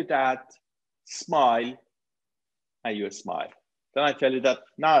tell you that smile, and you smile, then I tell you that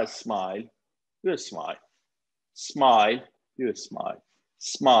now smile, you smile, smile, you smile,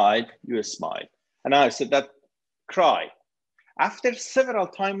 smile, you smile. And I said that cry. After several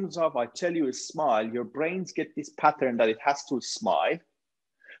times of I tell you a smile, your brains get this pattern that it has to smile.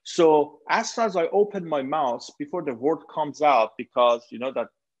 So as soon as I open my mouth before the word comes out, because you know that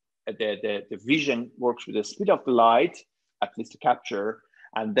the vision works with the speed of the light, at least to capture,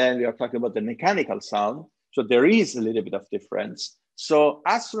 and then we are talking about the mechanical sound. So there is a little bit of difference. So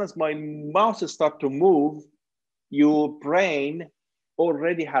as soon as my mouth starts to move, your brain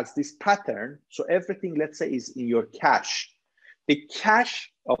already has this pattern. So everything, let's say, is in your cache. The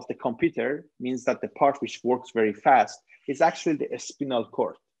cache of the computer means that the part which works very fast is actually the spinal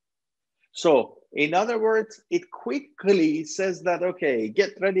cord. So in other words, it quickly says that, okay,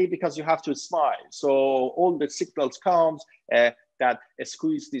 get ready because you have to smile. So all the signals comes that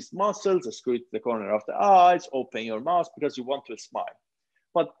squeeze these muscles, squeeze the corner of the eyes, open your mouth because you want to smile.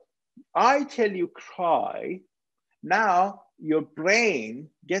 But I tell you cry, now your brain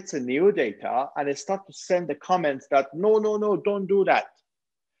gets a new data and it starts to send the comments that no, no, no, don't do that.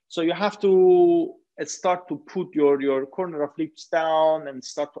 So you have to start to put your corner of lips down and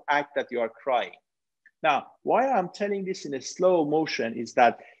start to act that you are crying. Now, why I'm telling this in a slow motion is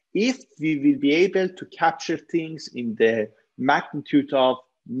that if we will be able to capture things in the magnitude of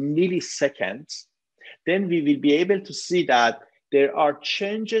milliseconds, then we will be able to see that there are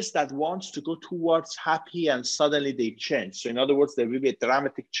changes that wants to go towards happy and suddenly they change. So in other words, there will be a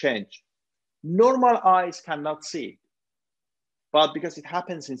dramatic change. Normal eyes cannot see it, but because it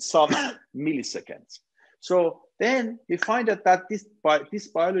happens in some milliseconds. So then we find out that this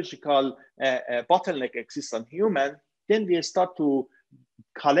biological bottleneck exists on human, then we start to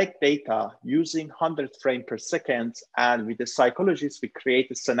collect data using 100 frames per second. And with the psychologists, we create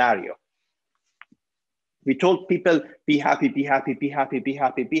a scenario. We told people, be happy, be happy, be happy, be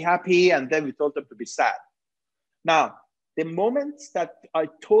happy, be happy. And then we told them to be sad. Now, the moments that I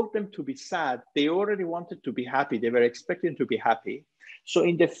told them to be sad, they already wanted to be happy. They were expecting to be happy. So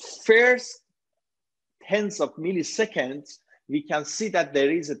in the first tens of milliseconds, we can see that there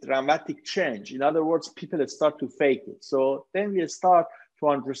is a dramatic change. In other words, people start to fake it. So then we start to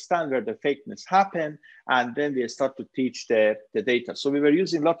understand where the fakeness happened, and then we start to teach the data. So we were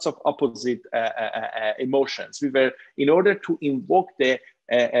using lots of opposite emotions. In order to invoke the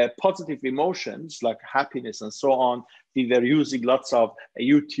positive emotions like happiness and so on, we were using lots of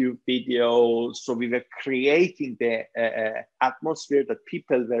YouTube videos. So we were creating the atmosphere that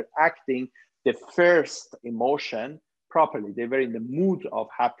people were acting the first emotion properly. They were in the mood of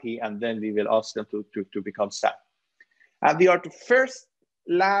happy, and then we will ask them to become sad. And we are the first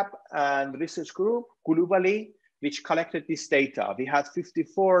lab and research group globally which collected this data. We had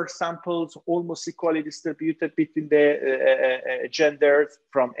 54 samples, almost equally distributed between the genders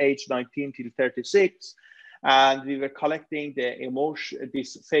from age 19 till 36. And we were collecting the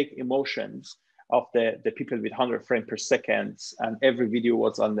these fake emotions of the people with 100 frames per second, and every video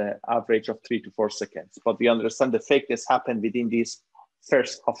was on the average of 3 to 4 seconds. But we understand the fakeness happened within this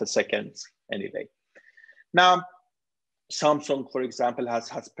first half a second anyway. Now, Samsung, for example,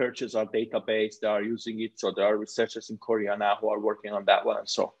 has purchased our database. They are using it. So there are researchers in Korea now who are working on that one. And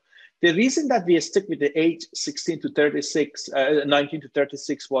so the reason that we stick with the age 19 to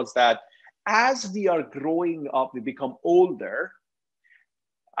 36 was that as we are growing up, we become older,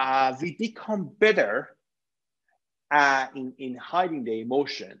 we become better in hiding the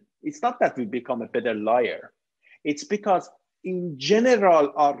emotion. It's not that we become a better liar. It's because in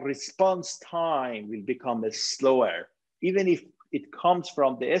general, our response time will become slower. Even if it comes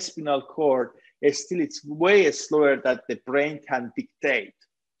from the spinal cord, it's way slower that the brain can dictate.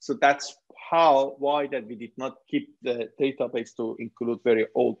 So that's why that we did not keep the database to include very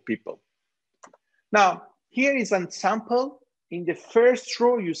old people. Now, here is an sample. In the first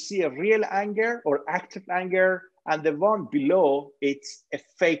row, you see a real anger or active anger, and the one below, it's a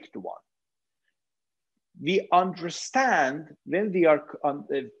faked one. We understand when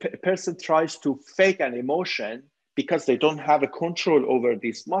a person tries to fake an emotion, because they don't have a control over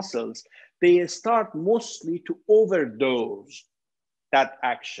these muscles, they start mostly to overdose that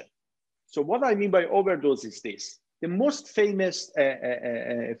action. So what I mean by overdose is this. The most famous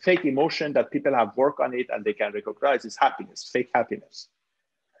fake emotion that people have worked on it and they can recognize is happiness, fake happiness.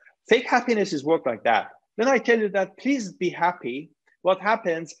 Fake happiness is work like that. When I tell you that, please be happy, what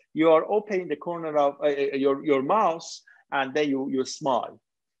happens, you are opening the corner of your mouth and then you smile.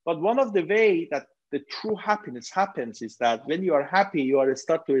 But one of the ways that the true happiness happens is that when you are happy, you are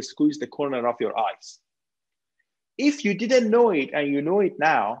start to squeeze the corner of your eyes. If you didn't know it and you know it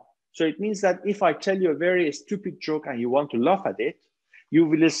now, so it means that if I tell you a very stupid joke and you want to laugh at it, you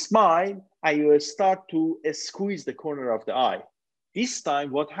will smile and you will start to squeeze the corner of the eye. This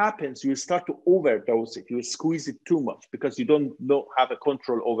time, what happens, you start to overdose it. You squeeze it too much because you don't have a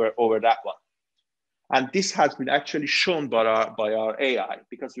control over that one. And this has been actually shown by our AI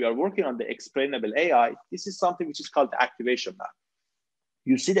because we are working on the explainable AI. This is something which is called the activation map.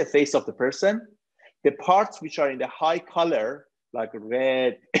 You see the face of the person. The parts which are in the high color, like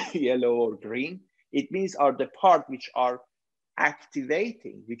red, yellow, or green, it means are the part which are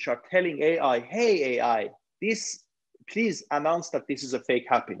activating, which are telling AI, hey, AI, please announce that this is a fake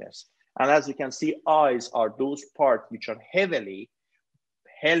happiness. And as you can see, eyes are those parts which are heavily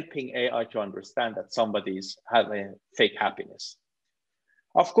helping AI to understand that somebody is having fake happiness.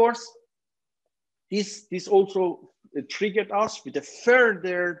 Of course, this also triggered us with a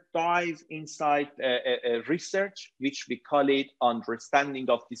further dive inside research, which we call it understanding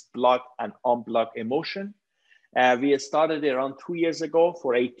of this blocked and unblocked emotion. We started around 2 years ago.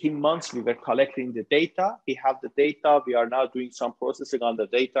 For 18 months, we were collecting the data. We have the data. We are now doing some processing on the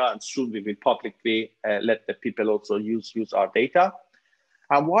data, and soon we will publicly let the people also use our data.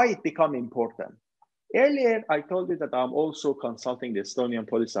 And why it become important? Earlier, I told you that I'm also consulting the Estonian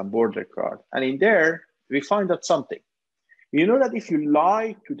Police and Border Guard. And in there, we find out something. You know that if you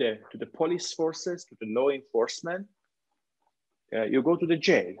lie to the police forces, to the law enforcement, you go to the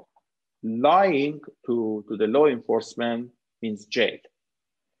jail. Lying to the law enforcement means jail.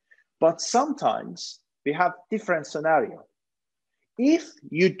 But sometimes we have different scenario. If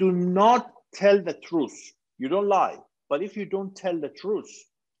you do not tell the truth, you don't lie. But if you don't tell the truth,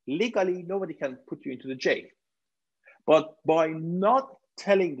 legally, nobody can put you into the jail. But by not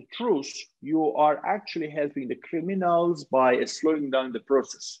telling the truth, you are actually helping the criminals by slowing down the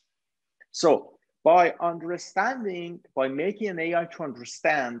process. So by making an AI to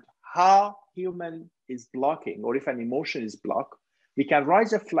understand how human is blocking, or if an emotion is blocked, we can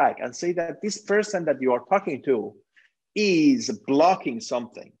raise a flag and say that this person that you are talking to is blocking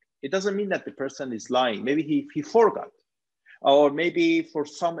something. It doesn't mean that the person is lying. Maybe he forgot. Or maybe for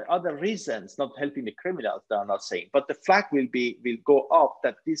some other reasons, not helping the criminals, they are not saying. But the flag will go up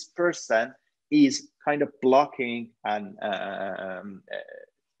that this person is kind of blocking a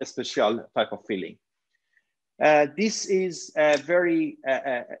special type of feeling. This is a very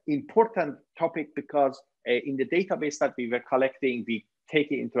important topic because in the database that we were collecting, we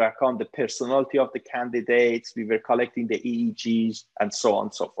take into account the personality of the candidates, we were collecting the EEGs, and so on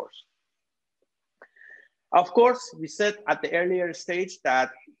and so forth. Of course, we said at the earlier stage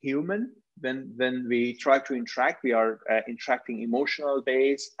that human, when we try to interact, we are interacting emotional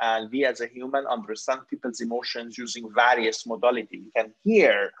base, and we as a human understand people's emotions using various modalities. We can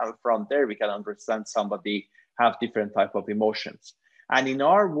hear, and from there we can understand somebody have different type of emotions. And in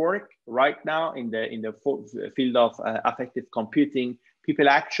our work right now in the field of affective computing, people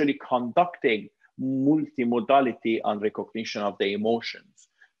actually conducting multimodality on recognition of the emotions.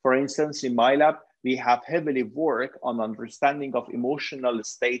 For instance, in my lab, we have heavily worked on understanding of emotional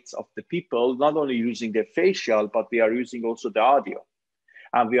states of the people, not only using the facial, but we are using also the audio.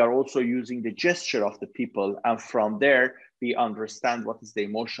 And we are also using the gesture of the people. And from there, we understand what is the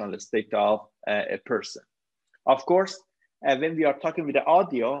emotional state of a person. Of course, when we are talking with the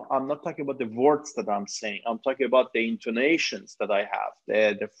audio, I'm not talking about the words that I'm saying. I'm talking about the intonations that I have,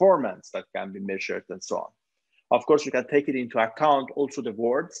 the formants that can be measured and so on. Of course, you can take it into account also the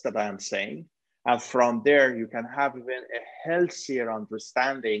words that I am saying. And from there, you can have even a healthier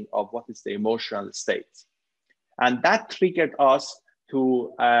understanding of what is the emotional state. And that triggered us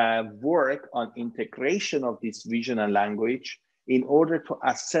to work on integration of this vision and language in order to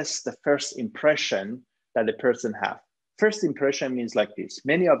assess the first impression that the person has. First impression means like this.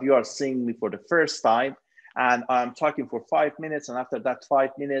 Many of you are seeing me for the first time, and I'm talking for 5 minutes, and after that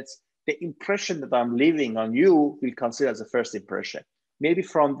 5 minutes, the impression that I'm leaving on you will consider as a first impression. Maybe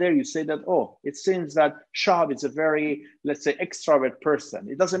from there you say that, oh, it seems that Shahab is a very, let's say, extrovert person.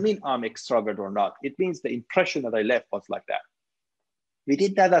 It doesn't mean I'm extrovert or not. It means the impression that I left was like that. We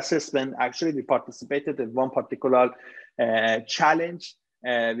did that assessment. Actually, we participated in one particular challenge,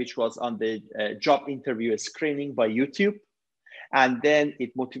 which was on the job interview screening by YouTube. And then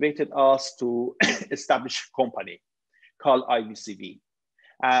it motivated us to establish a company called IVCV.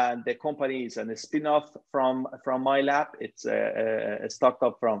 And the company is a spin-off from my lab. It's a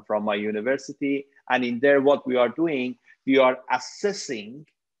startup from my university. And in there, what we are doing, we are assessing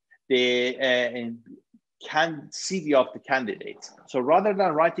the CV of the candidates. So rather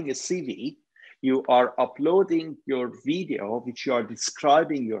than writing a CV, you are uploading your video, which you are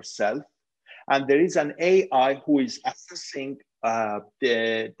describing yourself. And there is an AI who is assessing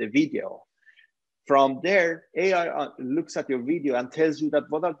the video. From there, AI looks at your video and tells you that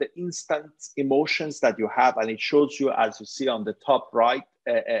what are the instant emotions that you have. And it shows you, as you see on the top right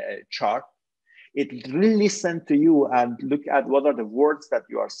chart, it really listens to you and look at what are the words that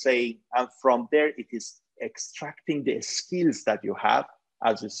you are saying. And from there, it is extracting the skills that you have.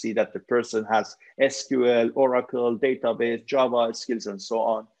 As you see that the person has SQL, Oracle, database, Java skills, and so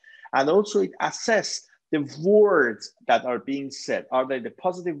on. And also it assesses the words that are being said. Are they the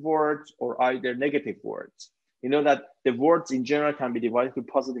positive words or are they negative words? You know that the words in general can be divided to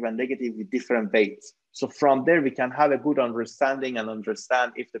positive and negative with different weights. So from there, we can have a good understanding and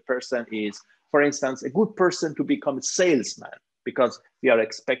understand if the person is, for instance, a good person to become a salesman, because we are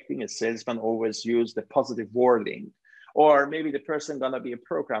expecting a salesman always use the positive wording. Or maybe the person gonna be a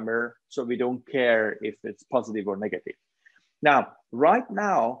programmer, so we don't care if it's positive or negative. Now, right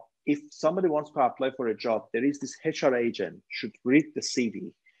now, if somebody wants to apply for a job, there is this HR agent should read the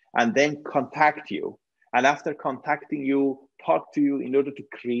CV and then contact you. And after contacting you, talk to you in order to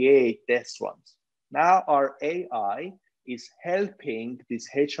create these ones. Now our AI is helping these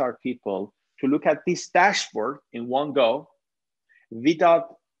HR people to look at this dashboard in one go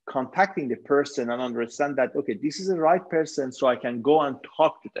without contacting the person and understand that, okay, this is the right person, so I can go and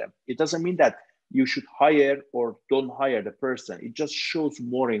talk to them. It doesn't mean that you should hire or don't hire the person. It just shows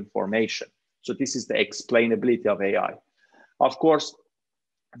more information. So this is the explainability of AI. Of course,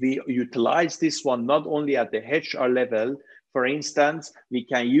 we utilize this one not only at the HR level. For instance, we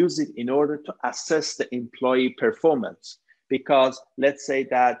can use it in order to assess the employee performance. Because let's say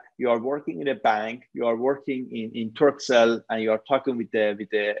that you are working in a bank, you are working in Turkcell, and you are talking with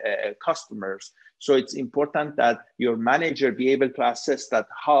the customers. So it's important that your manager be able to assess that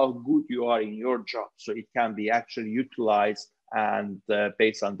how good you are in your job. So it can be actually utilized, and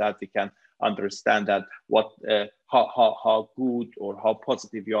based on that, we can understand that what how good or how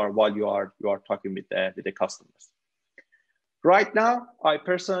positive you are while you are talking with the customers. Right now, I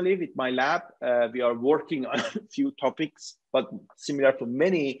personally, with my lab, we are working on a few topics, but similar to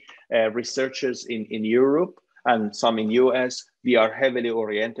many researchers in Europe and some in US, we are heavily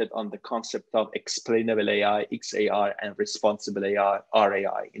oriented on the concept of explainable AI, XAI, and responsible AI,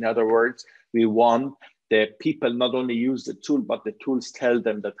 RAI. In other words, we want the people not only use the tool, but the tools tell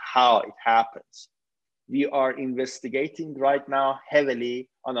them that how it happens. We are investigating right now heavily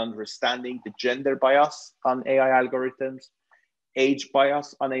on understanding the gender bias on AI algorithms, age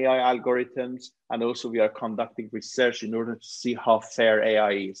bias on AI algorithms, and also we are conducting research in order to see how fair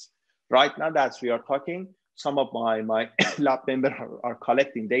AI is. Right now, as we are talking, some of my lab members are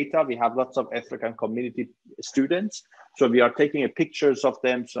collecting data. We have lots of African community students. So we are taking pictures of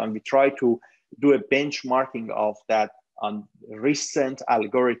them, and we try to do a benchmarking of that on recent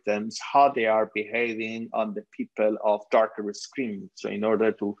algorithms, how they are behaving on the people of darker skin. So in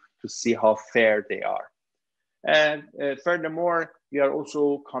order to see how fair they are. And furthermore, we are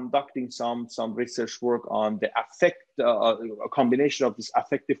also conducting some research work on the a combination of this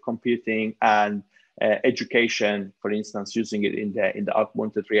affective computing and education, for instance, using it in the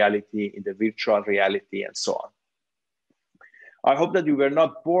augmented reality, in the virtual reality, and so on. I hope that you were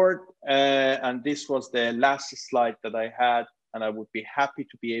not bored, and this was the last slide that I had, and I would be happy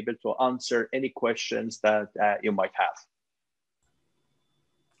to be able to answer any questions that you might have.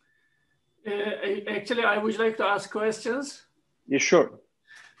 Actually, I would like to ask questions. Yeah, sure.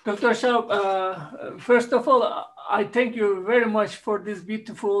 Dr. Shahab, first of all, I thank you very much for this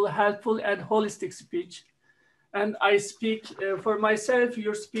beautiful, helpful, and holistic speech. And I speak for myself,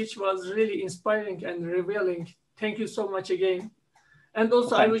 your speech was really inspiring and revealing. Thank you so much again. And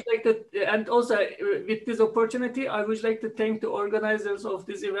also, I would like to, and also with this opportunity, I would like to thank the organizers of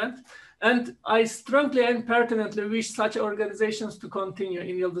this event. And I strongly and pertinently wish such organizations to continue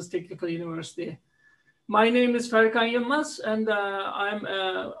in Yıldız Technical University. My name is Ferkan Yılmaz, and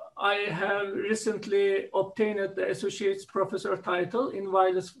I have recently obtained the Associate Professor title in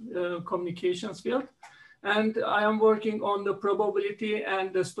wireless communications field. And I am working on the probability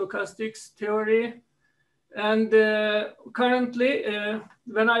and the stochastics theory. And currently,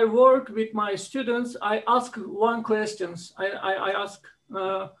 when I work with my students, I ask one question. I ask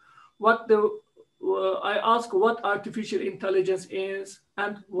what artificial intelligence is,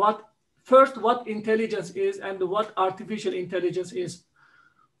 and what intelligence is, and what artificial intelligence is.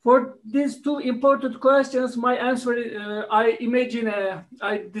 For these two important questions, my answer, I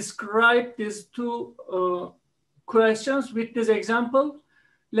describe these two questions with this example.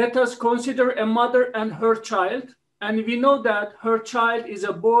 Let us consider a mother and her child, and we know that her child is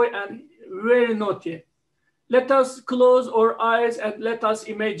a boy and very naughty. Let us close our eyes and let us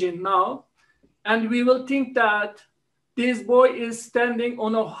imagine now, and we will think that this boy is standing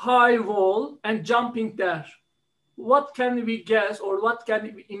on a high wall and jumping there. What can we guess, or what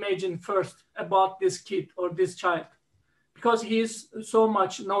can we imagine first about this kid or this child? Because he is so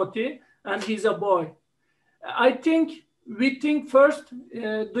much naughty and he's a boy. We think first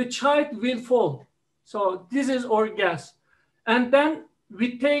the child will fall. So this is our guess. And then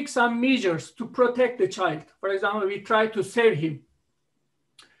we take some measures to protect the child. For example, we try to save him.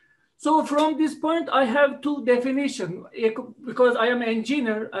 So from this point, I have two definitions. Because I am an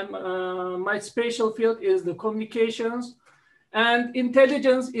engineer, my special field is the communications, and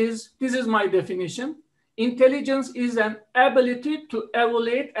intelligence this is my definition. Intelligence is an ability to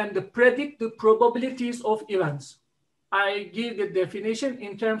evaluate and predict the probabilities of events. I give the definition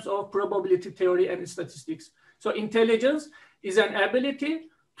in terms of probability theory and statistics. So intelligence is an ability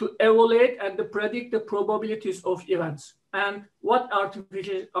to evaluate and predict the probabilities of events. And what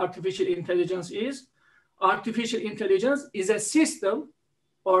artificial intelligence is? Artificial intelligence is a system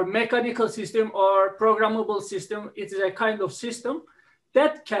or mechanical system or programmable system. It is a kind of system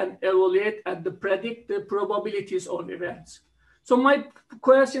that can evaluate and predict the probabilities of events. So my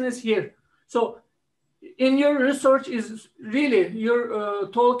question is here. So in your research is really, your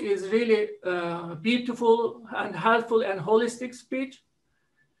talk is really beautiful and helpful and holistic speech.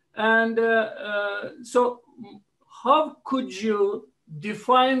 And so how could you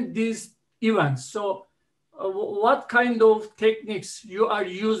define these events? So what kind of techniques you are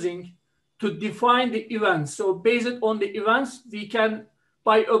using to define the events? So based on the events, we can,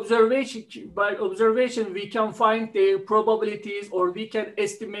 by observation, we can find their probabilities, or we can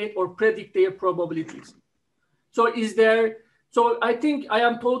estimate or predict their probabilities. So so I think I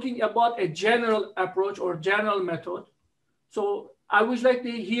am talking about a general approach or general method. So I would like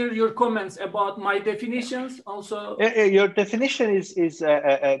to hear your comments about my definitions also. Your definition is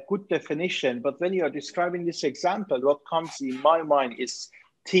a good definition, but when you are describing this example, what comes in my mind is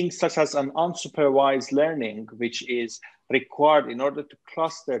things such as an unsupervised learning, which is required in order to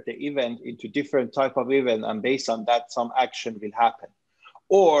cluster the event into different type of event, and based on that, some action will happen.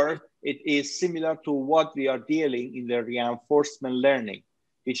 Or it is similar to what we are dealing in the reinforcement learning,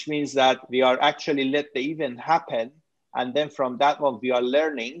 which means that we are actually let the event happen, and then from that one we are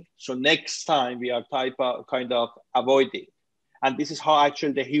learning. So next time we are kind of avoiding. And this is how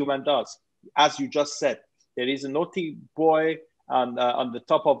actually the human does. As you just said, there is a naughty boy on the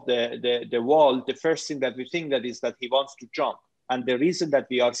top of the wall. The first thing that we think that is that he wants to jump. And the reason that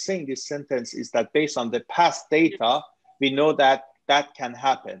we are saying this sentence is that based on the past data, we know that that can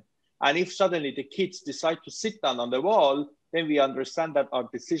happen. And if suddenly the kids decide to sit down on the wall, then we understand that our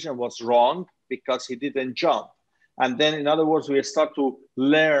decision was wrong because he didn't jump. And then, in other words, we start to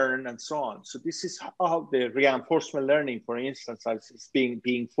learn and so on. So this is how the reinforcement learning, for instance, is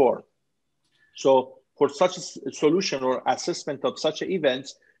being formed. So for such a solution or assessment of such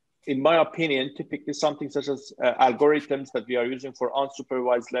events, in my opinion, typically something such as algorithms that we are using for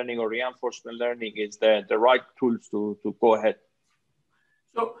unsupervised learning or reinforcement learning is the right tools to go ahead.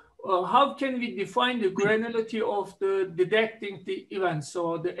 So how can we define the granularity of the detecting the events,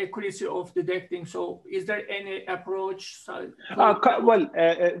 so the accuracy of detecting? So is there any approach?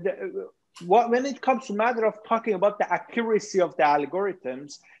 When it comes to matter of talking about the accuracy of the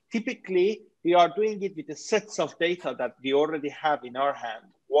algorithms, typically we are doing it with the sets of data that we already have in our hand.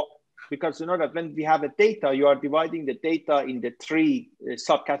 Because you know that when we have a data, you are dividing the data in the three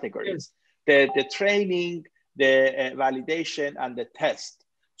subcategories: the training, the validation, and the test.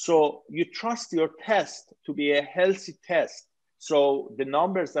 So you trust your test to be a healthy test. So the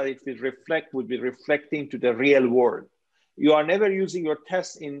numbers that it will reflect would be reflecting to the real world. You are never using your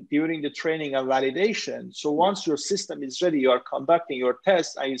test during the training and validation. So once your system is ready, you are conducting your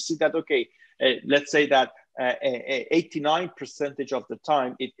test and you see that, okay, let's say that 89% of the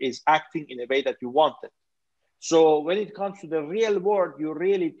time it is acting in a way that you want it. So when it comes to the real world, you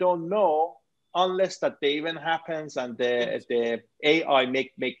really don't know unless that the event happens and the AI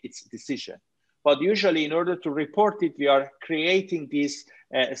make its decision. But usually in order to report it, we are creating this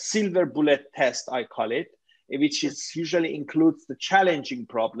silver bullet test, I call it, which is usually includes the challenging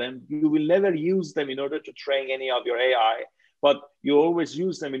problem. You will never use them in order to train any of your AI, but you always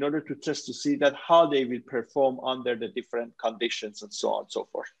use them in order to just to see that how they will perform under the different conditions and so on and so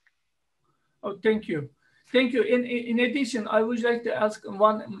forth. Oh, thank you. Thank you. In addition, I would like to ask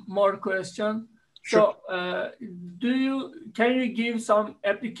one more question. Sure. So can you give some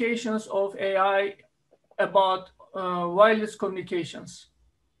applications of AI about wireless communications?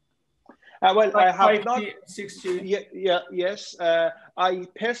 Well, I have 5G, not. 6G. Yes. I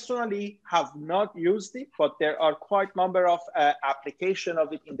personally have not used it, but there are quite a number of applications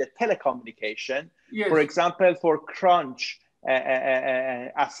of it in the telecommunication. Yes. For example, for crunch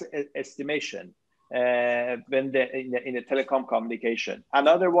estimation when in the telecom communication.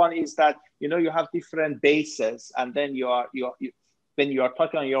 Another one is that you have different bases, and then when you are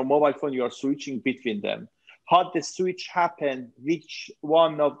talking on your mobile phone, you are switching between them. How the switch happen, which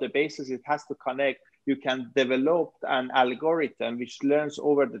one of the bases it has to connect, you can develop an algorithm which learns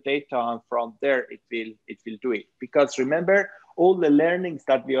over the data, and from there it will do it. Because remember, all the learnings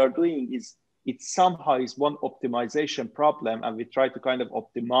that we are doing it somehow is one optimization problem, and we try to kind of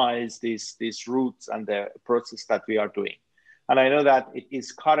optimize these routes and the process that we are doing. And I know that it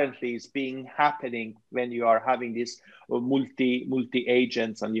is currently happening when you are having these multi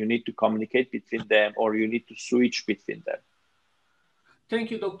agents and you need to communicate between them, or you need to switch between them.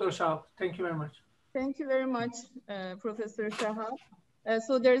 Thank you, Dr. Shahab. Thank you very much. Thank you very much, Professor Shahab.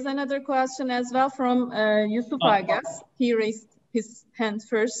 So there's another question as well from Yusuf, I guess. He raised his hand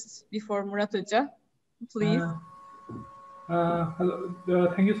first before Murat Hoca. Please. Hello.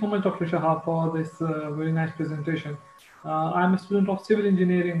 Thank you so much, Dr. Shahab, for this very nice presentation. I'm a student of civil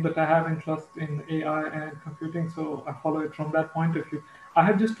engineering, but I have interest in AI and computing, so I follow it from that point of view. I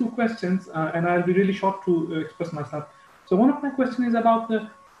have just two questions, and I'll be really short to express myself. So one of my questions is about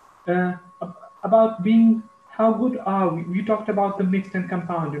how good are we? We talked about the mixed and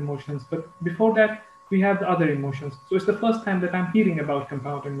compound emotions, but before that, we have the other emotions. So it's the first time that I'm hearing about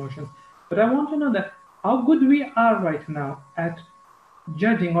compound emotions. But I want to know that how good we are right now at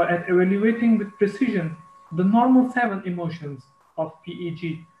judging or at evaluating with precision the normal 7 emotions of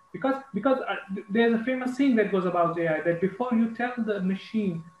PEG. Because there's a famous saying that goes about AI, that before you tell the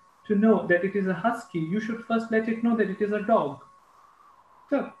machine to know that it is a husky, you should first let it know that it is a dog.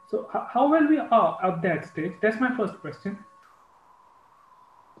 So how well we are at that stage? That's my first question.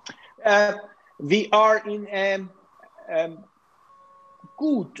 We are in a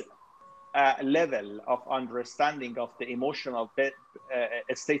good level of understanding of the emotional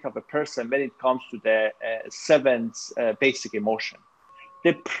state of a person when it comes to the 7th basic emotion.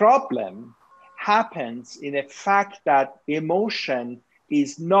 The problem happens in the fact that emotion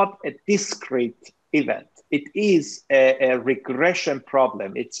is not a discrete event. It is a regression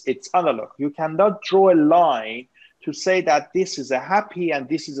problem. It's analog. You cannot draw a line to say that this is a happy and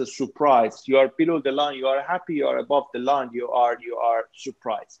this is a surprise. You are below the line, you are happy, you are above the line, you are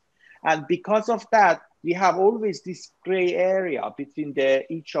surprised. And because of that, we have always this gray area between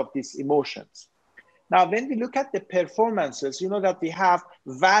each of these emotions. Now, when we look at the performances, you know that we have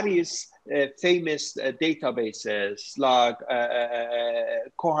various famous databases like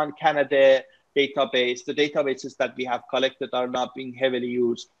Cohen-Canada database. The databases that we have collected are not being heavily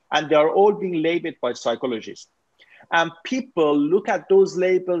used, and they are all being labeled by psychologists. And people look at those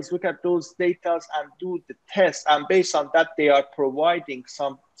labels, look at those data, and do the test. And based on that, they are providing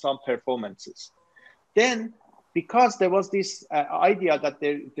some performances. Then because there was this idea that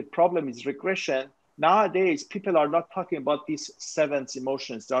the problem is regression, nowadays people are not talking about these 7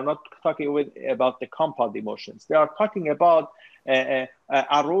 emotions. They are not talking about the compound emotions. They are talking about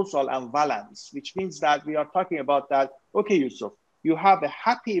arousal and valence, which means that we are talking about that, okay, Yusuf, you have a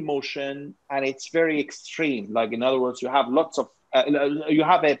happy emotion and it's very extreme. Like, in other words, you have lots of, you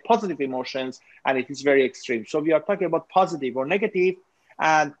have a positive emotions and it is very extreme. So we are talking about positive or negative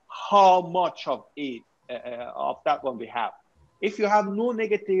and how much of it, of that one we have. If you have no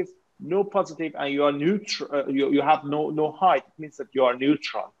negative, no positive, and you are neutral, you have no height, it means that you are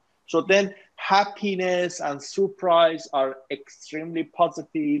neutral. So then happiness and surprise are extremely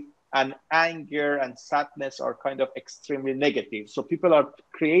positive, and anger and sadness are kind of extremely negative. So people are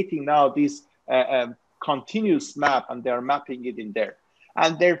creating now this continuous map, and they are mapping it in there.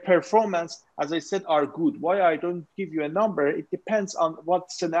 And their performance, as I said, are good. Why I don't give you a number, it depends on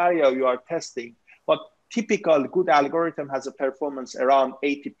what scenario you are testing. But typical good algorithm has a performance around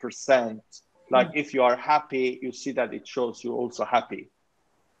 80%. Like if you are happy, you see that it shows you also happy.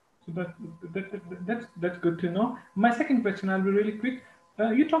 So that's good to know. My second question, I'll be really quick.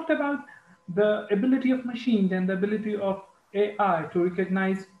 You talked about the ability of machines and the ability of AI to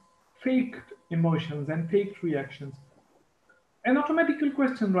recognize fake emotions and fake reactions. An automatical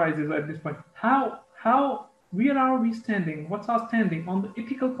question rises at this point. Where are we standing? What's our standing on the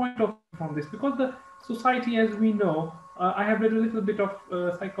ethical point of view from this? Because the society, as we know, I have read a little bit of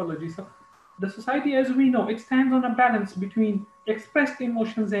psychology. So the society, as we know, it stands on a balance between expressed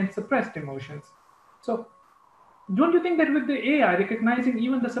emotions and suppressed emotions. So don't you think that with the AI recognizing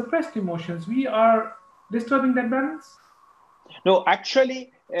even the suppressed emotions, we are disturbing that balance? No,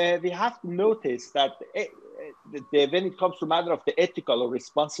 actually, we have to notice that when it comes to matter of the ethical or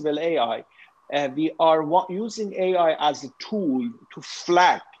responsible AI, we are using AI as a tool to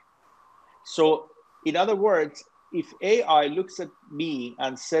flag. So in other words, if AI looks at me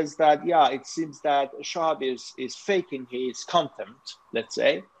and says that, yeah, it seems that Shahab is faking his content, let's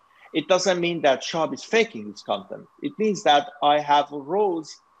say, it doesn't mean that Shahab is faking his content. It means that I have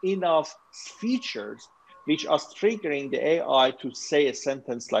rose enough features which are triggering the AI to say a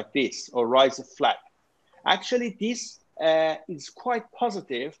sentence like this or raise a flag. Actually, this is quite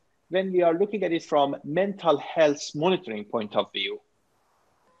positive when we are looking at it from mental health monitoring point of view.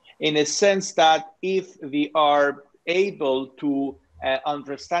 In a sense that if we are able to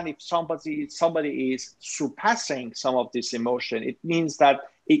understand if somebody is surpassing some of this emotion, it means that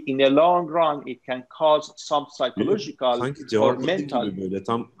in the long run it can cause some psychological or mental.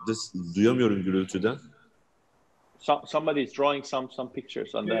 Duyamıyorum gürültüden. Somebody is drawing some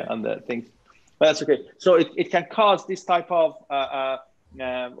pictures on the things, but that's okay. So it can cause this type of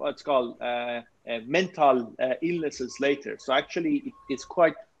what's called mental illnesses later. So actually, it's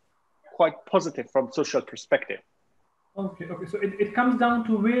quite positive from social perspective. Okay. So it comes down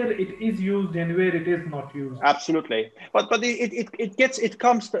to where it is used and where it is not used. Absolutely, but it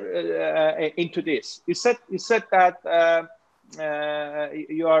comes into this. You said that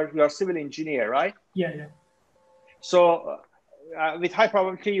you are civil engineer, right? Yeah. So with high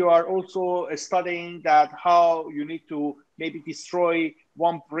probability, you are also studying that how you need to maybe destroy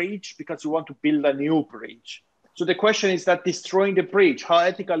one bridge because you want to build a new bridge. So the question is that destroying the bridge, how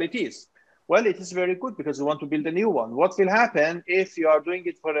ethical it is? Well, it is very good because you want to build a new one. What will happen if you are doing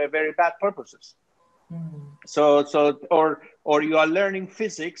it for a very bad purposes? So or you are learning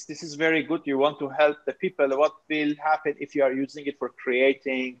physics. This is very good. You want to help the people. What will happen if you are using it for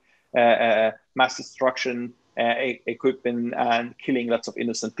creating mass destruction equipment and killing lots of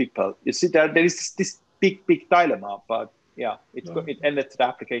innocent people? You see, there is this big dilemma, but yeah, it ended to the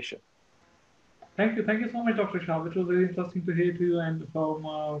application. Thank you so much, Dr. Shah. It was very interesting to hear to you, and from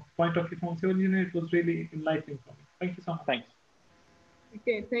point of view from civil engineer, it was really enlightening for me. Thank you so much. Thanks.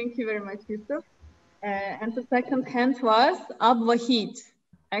 Okay, thank you very much, Yusuf. And the second hand was Wahid.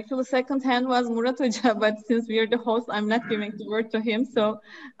 Actually, second hand was Murat Hoca, but since we are the host, I'm not giving the word to him. So,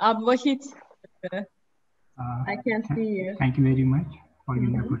 Wahid, I can see you. Thank you very much for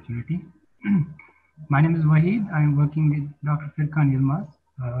giving the opportunity. My name is Wahid. I'm working with Dr. Firkan Yilmaz.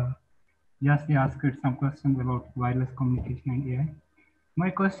 Just they asked some questions about wireless communication and AI.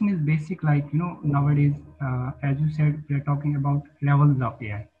 My question is basic, like, nowadays, as you said, we're talking about levels of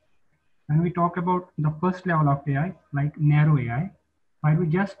AI. When we talk about the first level of AI, like narrow AI, while we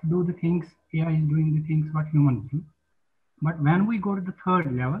just do the things, AI is doing the things what humans do. But when we go to the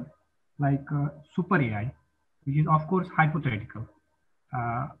third level, like super AI, which is of course hypothetical.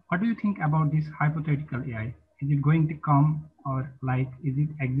 What do you think about this hypothetical AI? Is it going to come, or like, is it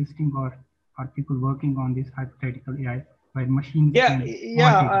existing, or are people working on this hypothetical AI where machines?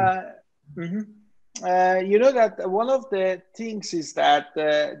 You know that one of the things is that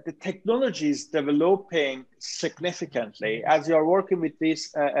the technology is developing significantly. As you are working with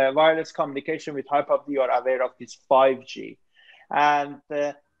this wireless communication with Hyper, you are aware of this 5G. And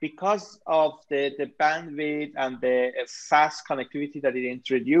because of the bandwidth and the fast connectivity that it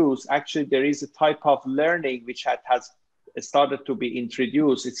introduced, actually there is a type of learning which has started to be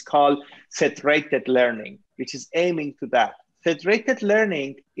introduced. It's called federated learning, which is aiming to that. Federated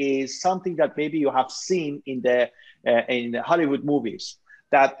learning is something that maybe you have seen in the Hollywood movies,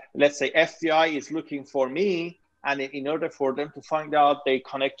 that let's say FBI is looking for me, and in order for them to find out, they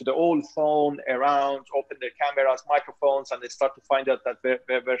connect to the old phone around, open their cameras, microphones, and they start to find out that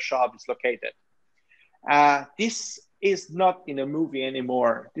where Shahab is located. This is not in a movie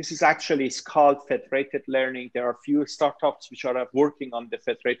anymore. This is actually, it's called federated learning. There are a few startups which are working on the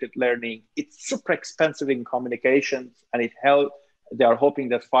federated learning. It's super expensive in communications, and they are hoping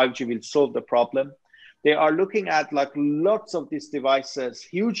that 5G will solve the problem. They are looking at like lots of these devices,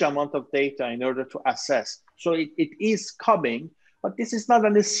 huge amount of data in order to assess. So it is coming, but this is not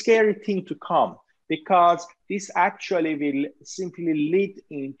a scary thing to come, because this actually will simply lead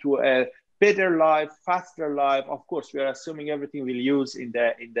into a better life, faster life. Of course, we are assuming everything will use in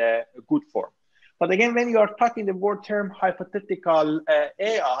the good form. But again, when you are talking the word term hypothetical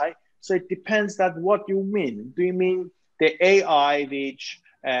AI, so it depends that what you mean. Do you mean the AI which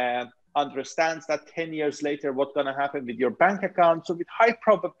understands that 10 years later what's going to happen with your bank account? So with high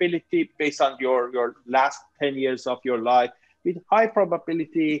probability, based on your last 10 years of your life, with high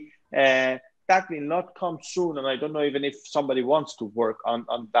probability, that will not come soon. And I don't know even if somebody wants to work on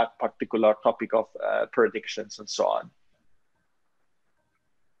that particular topic of predictions and so on.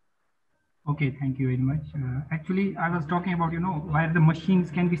 Okay, thank you very much. Actually, I was talking about, where the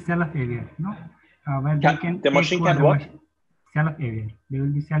machines can be self-aware, where they can the machine can what? Self-aware. They will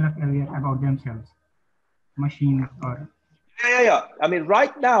be self-aware about themselves. Machines or... Yeah. I mean,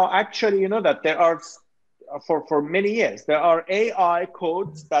 right now, actually, you know that there are, for many years, there are AI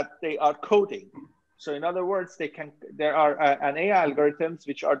codes that they are coding. So in other words, there are an AI algorithms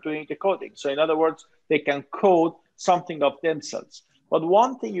which are doing the coding. So in other words, they can code something of themselves. But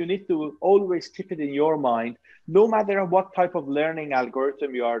one thing you need to always keep it in your mind, no matter what type of learning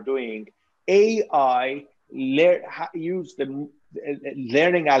algorithm you are doing, AI use the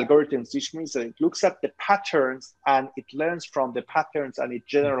learning algorithms, which means that it looks at the patterns and it learns from the patterns and it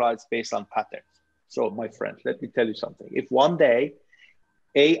generalizes based on patterns. So my friend, let me tell you something. If one day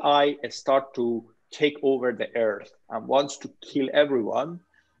AI start to take over the earth and wants to kill everyone,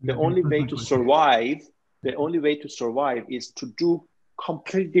 the only way to survive is to do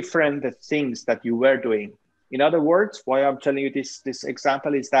completely different things that you were doing. In other words, why I'm telling you this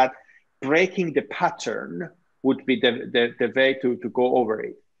example is that breaking the pattern would be the way to go over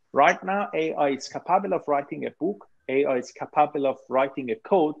it. Right now, AI is capable of writing a book. AI is capable of writing a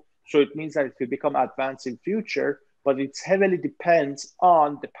code. So it means that it will become advanced in future, but it heavily depends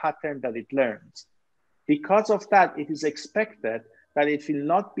on the pattern that it learns. Because of that, it is expected that it will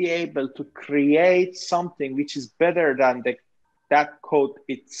not be able to create something which is better than that code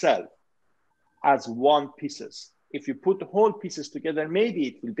itself as one pieces. If you put the whole pieces together, maybe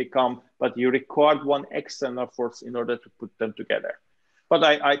it will become, but you require one external force in order to put them together. But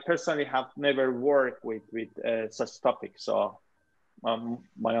I personally have never worked with such topics, so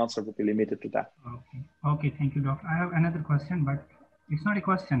my answer would be limited to that. Okay, thank you, Doctor. I have another question, but it's not a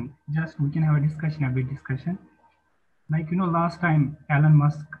question, just we can have a discussion, a big discussion. Like, last time Elon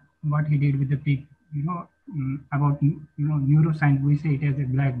Musk, what he did with the pig, about, neuroscience, we say it as a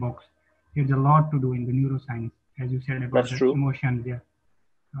black box. There's a lot to do in the neuroscience, as you said, about the emotions there.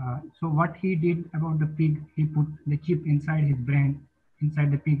 So what he did about the pig, he put the chip inside his brain,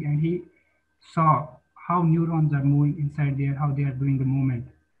 inside the pig, and he saw how neurons are moving inside there, how they are doing the movement.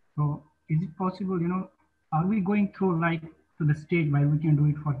 So is it possible, are we going through like to the stage where we can do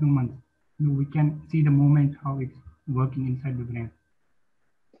it for humans? We can see the movement, how it's working inside the brain.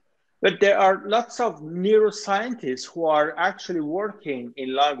 But there are lots of neuroscientists who are actually working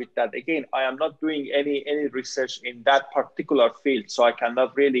in line with that. Again, I am not doing any research in that particular field, so I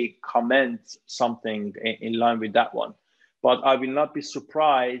cannot really comment something in line with that one. But I will not be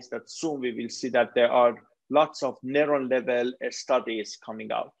surprised that soon we will see that there are lots of neuron level studies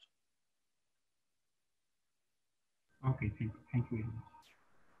coming out. Okay, thank you very much.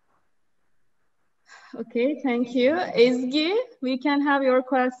 Okay, thank you. Ezgi, we can have your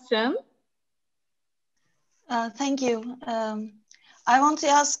question. Thank you. I want to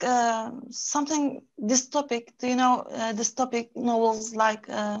ask something, this topic, do you know this topic, novels like,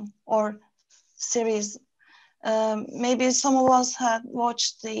 or series? Maybe some of us had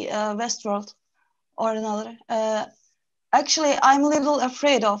watched the Westworld. or another. Actually, I'm a little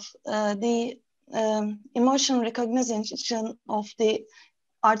afraid of the emotion recognition of the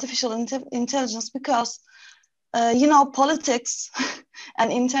artificial intelligence because, you know, politics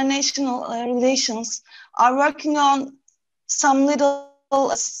and international relations are working on some little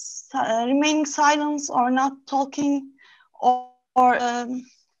remaining silence or not talking, or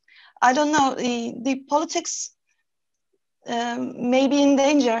I don't know, the politics may be in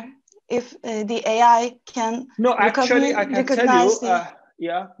danger if the AI can. No, actually, I can tell you,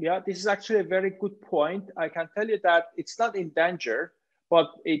 yeah, this is actually a very good point. I can tell you that it's not in danger, but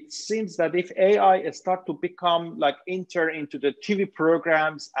it seems that if AI start to become like enter into the TV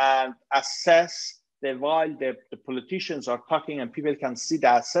programs and assess while the politicians are talking and people can see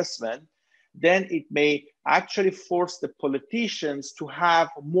the assessment, then it may actually force the politicians to have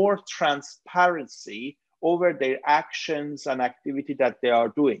more transparency over their actions and activity that they are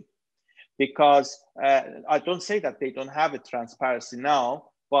doing. Because I don't say that they don't have a transparency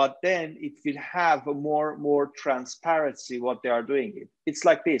now, but then it will have a more transparency what they are doing. It's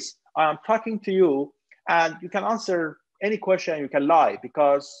like this, I'm talking to you and you can answer any question, you can lie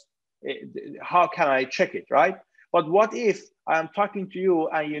because how can I check it, right? But what if I'm talking to you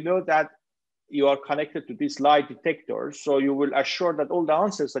and you know that you are connected to this lie detector, so you will assure that all the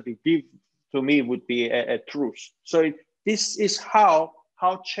answers that you give to me would be a truth. So this is how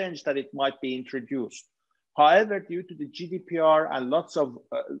change that it might be introduced. However, due to the GDPR and lots of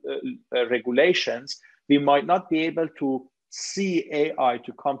regulations, we might not be able to see AI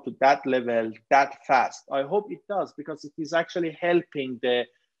to come to that level that fast. I hope it does, because it is actually helping the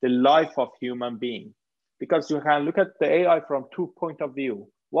life of human being. Because you can look at the AI from 2 points of view.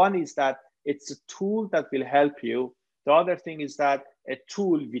 One is that it's a tool that will help you. The other thing is that a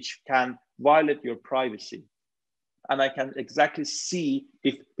tool which can violate your privacy. And I can exactly see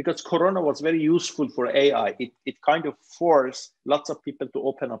because Corona was very useful for AI, it kind of forced lots of people to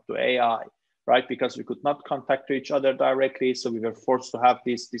open up to AI, right? Because we could not contact each other directly. So we were forced to have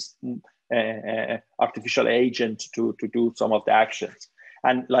this artificial agent to do some of the actions.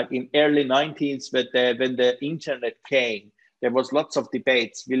 And like in early 90s, when the internet came, there was lots of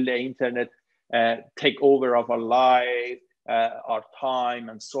debates. Will the internet take over of our life, our time,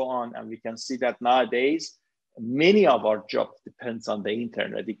 and so on? And we can see that nowadays, many of our jobs depends on the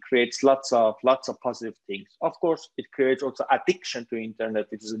internet. It creates lots of positive things. Of course, it creates also addiction to internet,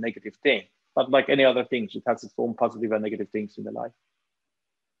 which is a negative thing. But like any other things, it has its own positive and negative things in the life.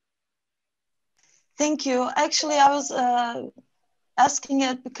 Thank you. Actually, I was asking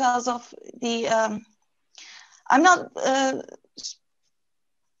it because of the I'm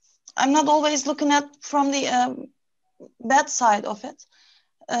not always looking at from the bad side of it,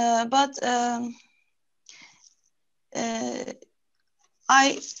 but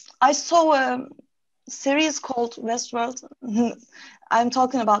I saw a series called Westworld. I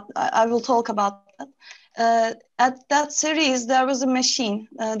will talk about that. At that series, there was a machine,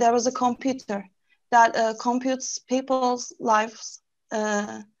 there was a computer that computes people's lives,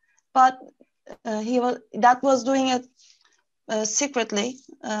 but that was doing it secretly,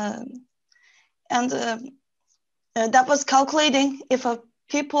 and that was calculating if a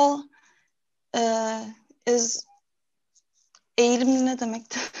people is eğilimli ne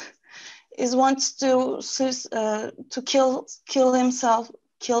demekti? Is wants to kill himself,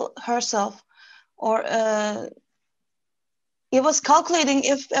 kill herself, or it was calculating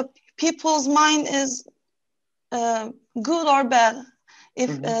if a people's mind is good or bad,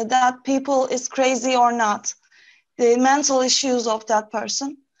 if that people is crazy or not, the mental issues of that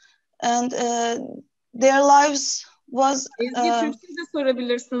person, and their lives was. Türkçe de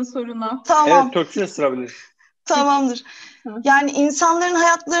sorabilirsin soruna. Tamam. Evet, Türkçe de sorabilirsin. Tamamdır. Yani insanların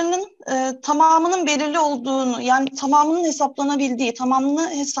hayatlarının tamamının belirli olduğunu, yani tamamının hesaplanabildiği, tamamını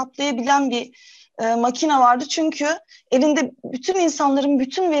hesaplayabilen bir makine vardı. Çünkü elinde bütün insanların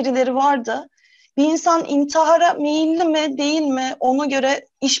bütün verileri vardı. Bir insan intihara meyilli mi değil mi ona göre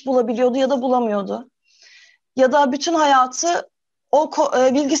iş bulabiliyordu ya da bulamıyordu. Ya da bütün hayatı o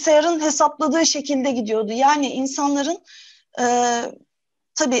bilgisayarın hesapladığı şekilde gidiyordu. Yani insanların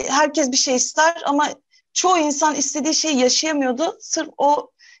tabii herkes bir şey ister ama çoğu insan istediği şeyi yaşayamıyordu. Sırf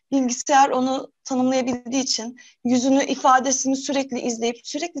o bilgisayar onu tanımlayabildiği için, yüzünü, ifadesini sürekli izleyip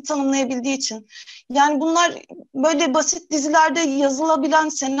sürekli tanımlayabildiği için. Yani bunlar böyle basit dizilerde yazılabilen,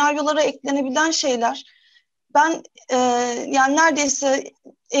 senaryolara eklenebilen şeyler. Ben yani neredeyse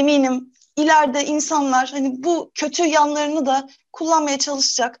eminim ileride insanlar hani bu kötü yanlarını da kullanmaya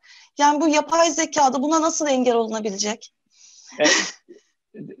çalışacak. Yani bu yapay zekada buna nasıl engel olunabilecek?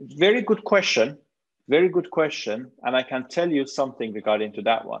 Very good question. Very good question. And I can tell you something regarding to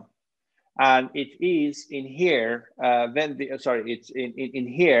that one. And it is in here, it's in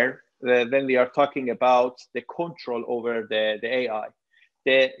here when we are talking about the control over the AI.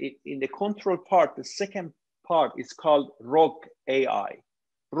 In the control part, the second part is called rogue AI.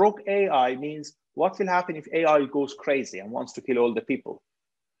 Rogue AI means what will happen if AI goes crazy and wants to kill all the people?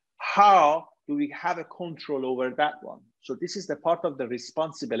 How do we have a control over that one? So this is the part of the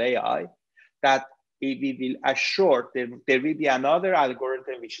responsible AI that we will assure there will be another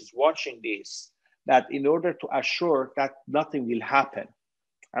algorithm which is watching this, that in order to assure that nothing will happen.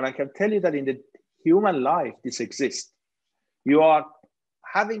 And I can tell you that in the human life, this exists. You are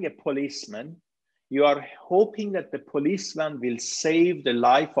having a policeman, you are hoping that the policeman will save the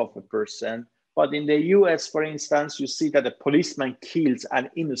life of a person. But in the US, for instance, you see that a policeman kills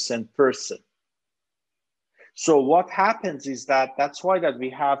an innocent person. So what happens is that's why that we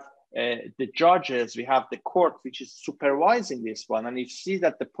have the judges, we have the court, which is supervising this one. And if you see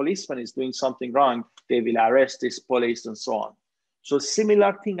that the policeman is doing something wrong, they will arrest this police and so on. So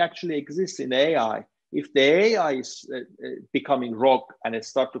similar thing actually exists in AI. If the AI is becoming rogue and it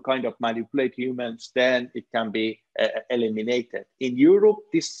starts to kind of manipulate humans, then it can be eliminated. In Europe,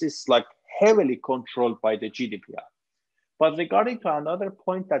 this is like heavily controlled by the GDPR. But regarding to another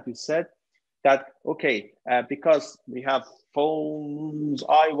point that you said, that, okay, because we have phones,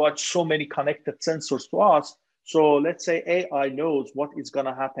 iWatch, so many connected sensors to us. So let's say AI knows what is going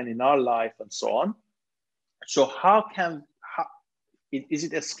to happen in our life and so on. So is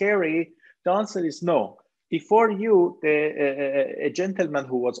it scary? The answer is no. Before you, a gentleman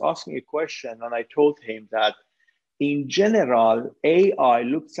who was asking a question, and I told him that in general, AI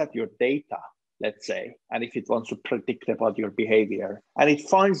looks at your data, let's say, and if it wants to predict about your behavior, and it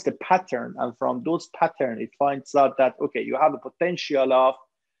finds the pattern, and from those patterns, it finds out that, okay, you have a potential of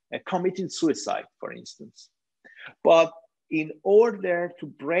committing suicide, for instance. But in order to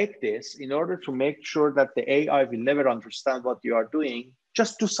break this, in order to make sure that the AI will never understand what you are doing,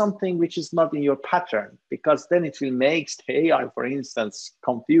 just do something which is not in your pattern, because then it will make the AI, for instance,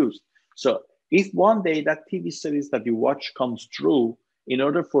 confused. So if one day that TV series that you watch comes true, in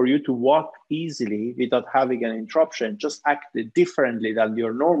order for you to walk easily without having an interruption, just act differently than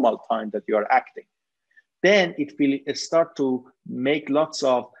your normal time that you are acting. Then it will start to make lots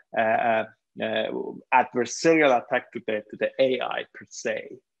of adversarial attack to the AI per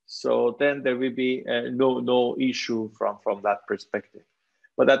se. So then there will be no issue from that perspective.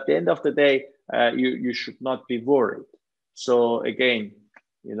 But at the end of the day, you should not be worried. So again,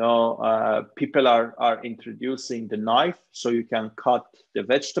 you know, people are introducing the knife so you can cut the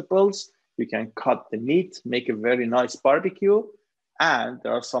vegetables, you can cut the meat, make a very nice barbecue. And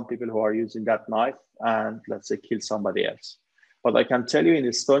there are some people who are using that knife and, let's say, kill somebody else. But I can tell you in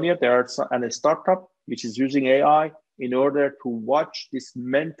Estonia, there are a startup which is using AI in order to watch these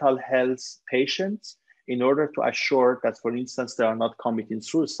mental health patients in order to assure that, for instance, they are not committing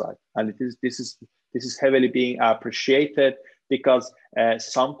suicide. And this is heavily being appreciated, because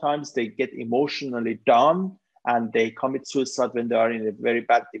sometimes they get emotionally down and they commit suicide when they are in a very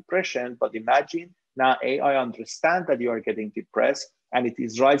bad depression. But imagine now AI understands that you are getting depressed, and it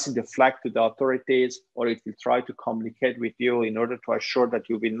is raising the flag to the authorities, or it will try to communicate with you in order to assure that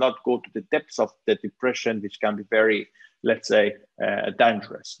you will not go to the depths of the depression, which can be very, let's say,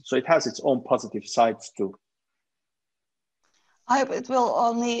 dangerous. So it has its own positive sides too. I hope it will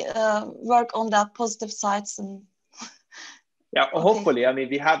only work on that positive sides. And yeah, okay. Hopefully. I mean,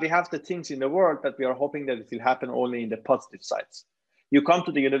 we have the things in the world that we are hoping that it will happen only in the positive sides. You come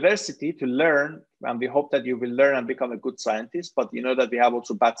to the university to learn, and we hope that you will learn and become a good scientist, but you know that we have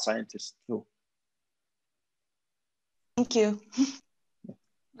also bad scientists too. Thank you.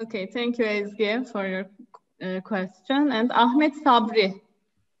 Okay, thank you, Ezgi, for your question. And Ahmet Sabri.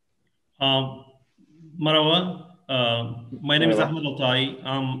 Marhaba. My name is Ahmed Altai.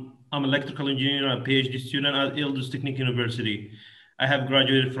 I'm an electrical engineer and PhD student at Yıldız Technic University. I have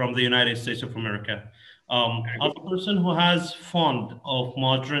graduated from the United States of America. As a person who has fond of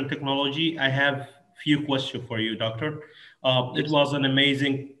modern technology, I have few questions for you, Doctor. It was an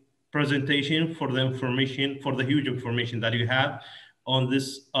amazing presentation for the information, for the huge information that you have on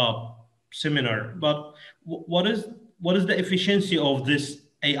this seminar. But what is the efficiency of this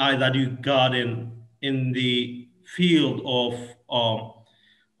AI that you got in the field of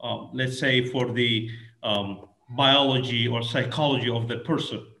let's say for the biology or psychology of the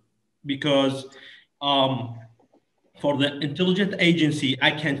person? Because for the intelligent agency,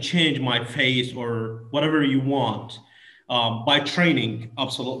 I can change my face or whatever you want by training,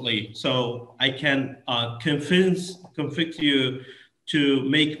 absolutely. So I can convince you to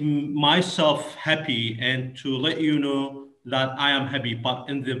make myself happy and to let you know that I am happy, but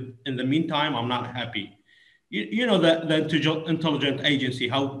in the meantime, I'm not happy. You know the intelligent agency,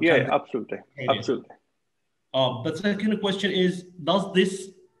 how? Yeah, absolutely, absolutely. But second question is, does this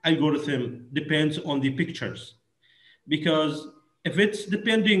algorithm depends on the pictures? Because if it's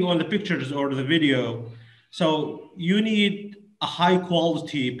depending on the pictures or the video, so you need a high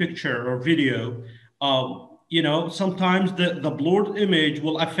quality picture or video. You know, sometimes the blurred image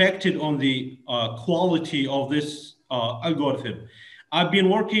will affect it on the quality of this algorithm. I've been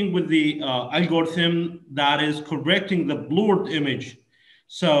working with the algorithm that is correcting the blurred image.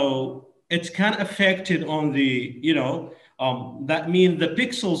 So it's can affect it on the, you know, that means the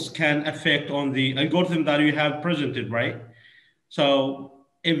pixels can affect on the algorithm that you have presented, right? So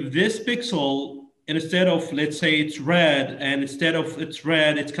if this pixel, instead of, let's say it's red, and instead of it's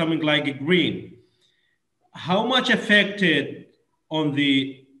red, it's coming like a green, how much affected on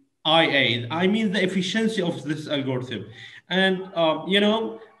the IA? I mean the efficiency of this algorithm. And you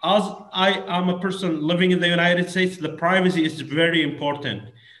know, as I am a person living in the United States, the privacy is very important.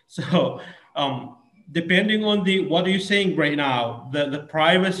 So depending on the, what are you saying right now, the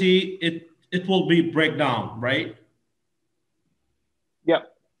privacy, it will be breakdown, right? Yeah.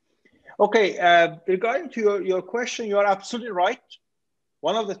 Okay, regarding to your question, you are absolutely right.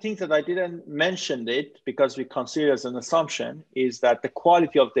 One of the things that I didn't mention it, because we consider as an assumption, is that the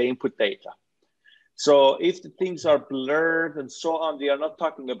quality of the input data. So if the things are blurred and so on, we are not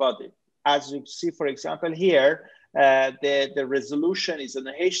talking about it. As you see, for example, here, the resolution is an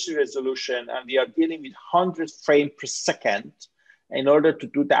HD resolution, and we are dealing with 100 frames per second in order to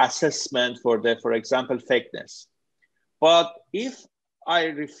do the assessment for the, for example, fakeness. But if I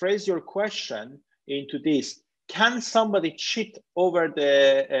rephrase your question into this, can somebody cheat over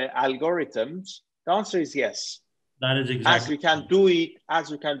the algorithms? The answer is yes. That is exactly.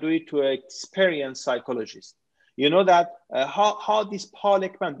 As we can do it to experienced psychologists. You know that how this Paul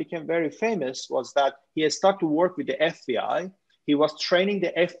Ekman became very famous was that he had started to work with the FBI. He was training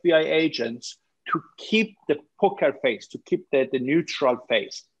the FBI agents to keep the poker face, to keep the neutral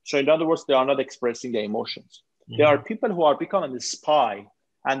face. So in other words, they are not expressing their emotions. Mm-hmm. There are people who are becoming a spy,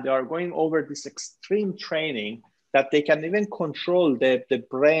 and they are going over this extreme training that they can even control the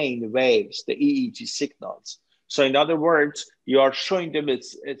brain waves, the EEG signals. So in other words, you are showing them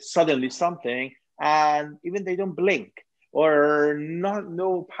it's suddenly something, and even they don't blink, or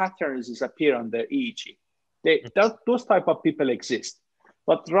no patterns appear on the EEG. Those type of people exist.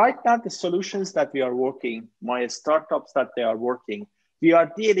 But right now, the solutions that we are working, my startups that they are working, we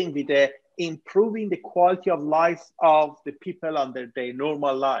are dealing with improving the quality of life of the people under their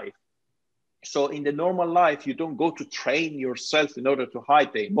normal life. So in the normal life, you don't go to train yourself in order to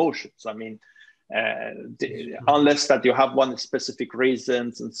hide the emotions. I mean, unless that you have one specific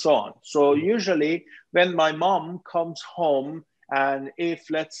reasons and so on. So usually when my mom comes home, and if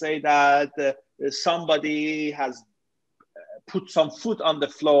let's say that somebody has put some food on the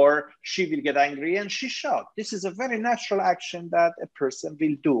floor, she will get angry and she shout. This is a very natural action that a person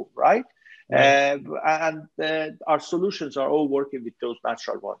will do, right? Right. Our solutions are all working with those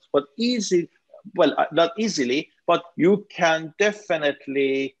natural ones, but not easily, but you can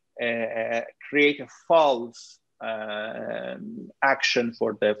definitely create a false action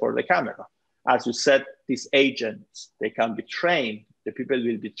for the camera. As you said, these agents, they can be trained. The people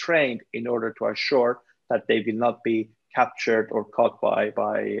will be trained in order to assure that they will not be captured or caught by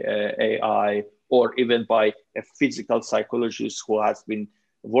AI, or even by a physical psychologist who has been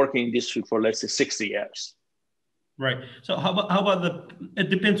working in this field for, let's say, 60 years. Right. So how about it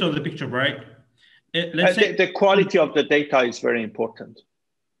depends on the picture, right? The quality of the data is very important.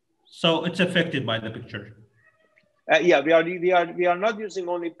 So it's affected by the picture. Yeah, we are not using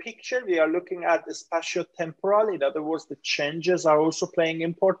only picture. We are looking at the spatio-temporal. In other words, the changes are also playing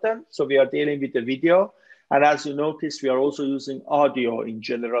important. So we are dealing with the video. And as you notice, we are also using audio in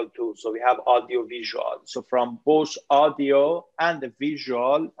general too. So we have audio visual. So from both audio and the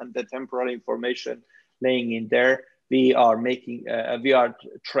visual and the temporal information laying in there, we are making, we are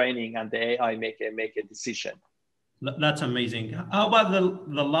training, and the AI make a decision. That's amazing. How about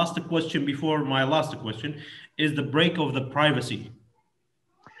the last question before my last question is the break of the privacy?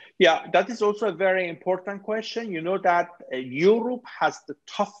 Yeah, that is also a very important question. You know that Europe has the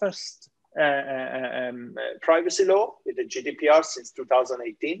toughest privacy law with the GDPR since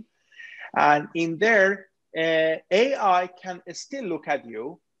 2018. And in there, AI can still look at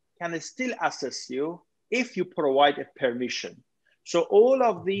you, can still assess you if you provide a permission. So all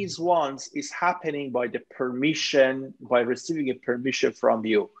of these ones is happening by the permission, by receiving a permission from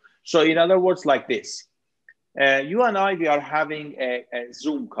you. So in other words, like this, you and I, we are having a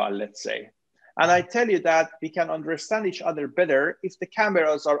Zoom call, let's say. And I tell you that we can understand each other better if the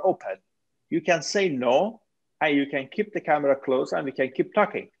cameras are open. You can say no, and you can keep the camera closed, and we can keep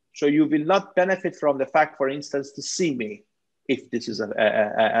talking. So you will not benefit from the fact, for instance, to see me, if this is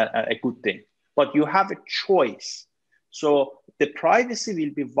a good thing. But you have a choice. So the privacy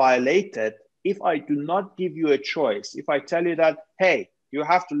will be violated if I do not give you a choice. If I tell you that, hey, you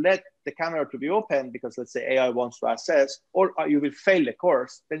have to let the camera to be open because let's say AI wants to access, or you will fail the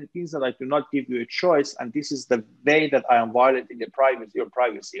course, then it means that I do not give you a choice. And this is the way that I am violating the privacy, your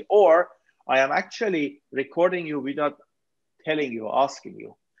privacy. Or I am actually recording you without telling you, asking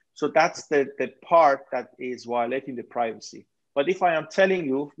you. So that's the part that is violating the privacy. But if I am telling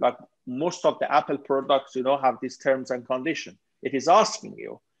you, like most of the Apple products, you know, have these terms and conditions, it is asking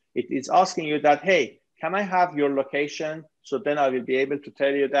you. It is asking you that, hey, can I have your location? So then I will be able to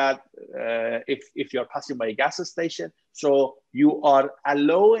tell you that if you're passing by a gas station. So you are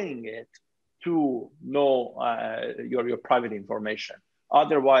allowing it to know your private information.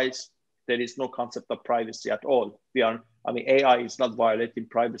 Otherwise, there is no concept of privacy at all. AI is not violating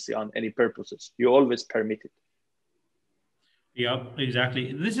privacy on any purposes. You always permit it. Yeah,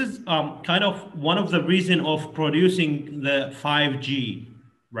 exactly. This is kind of one of the reasons of producing the 5G,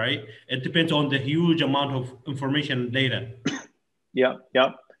 right? It depends on the huge amount of information and data. Yeah.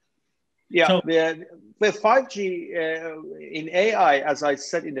 So, the 5G in AI, as I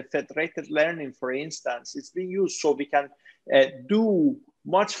said, in the federated learning, for instance, it's being used so we can do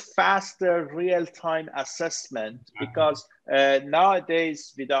much faster real-time assessment, because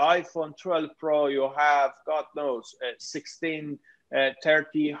nowadays with the iPhone 12 Pro, you have, God knows, 16,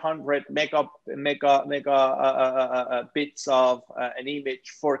 30, 100 mega bits of an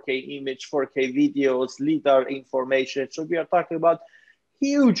image, 4K image, 4K videos, LiDAR information. So we are talking about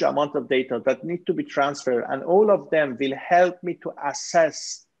huge amount of data that need to be transferred, and all of them will help me to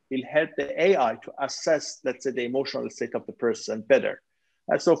assess, will help the AI to assess, let's say, the emotional state of the person better.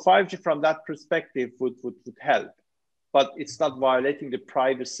 So 5G from that perspective would help, but it's not violating the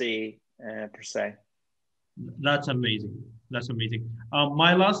privacy per se. That's amazing. That's amazing.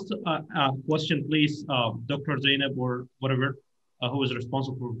 My last question, please, Dr. Zainab or whatever, who is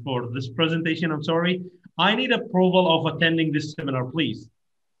responsible for this presentation. I'm sorry. I need approval of attending this seminar, please.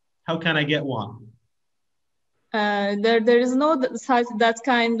 How can I get one? There is no that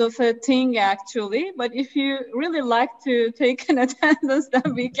kind of a thing actually, but if you really like to take an attendance,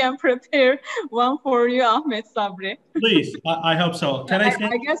 then we can prepare one for you, Ahmed Sabri. Please, I hope so. Can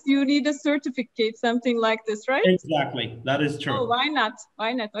I guess you need a certificate, something like this, right? Exactly, that is true. Oh, why not?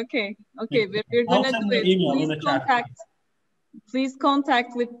 Why not? Okay, we're gonna do it. Please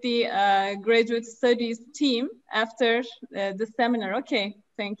contact with the graduate studies team after the seminar. Okay,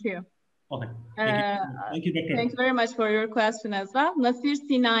 thank you. Okay. Thank you, Doctor. Thank you very much for your question as well. Nasir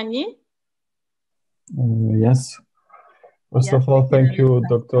Sinani. Yes. First of all, thank you,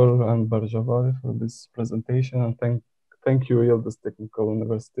 Dr. Anbarjafari, for this presentation, and thank you, Yıldız Technical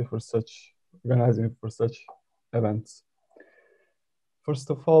University, for organizing for such events. First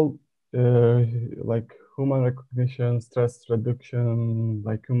of all, like human recognition, stress reduction,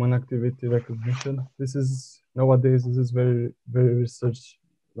 like human activity recognition. This is nowadays. This is very research.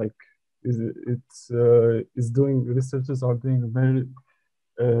 Like researchers are doing very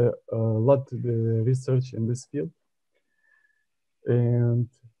a lot of research in this field. And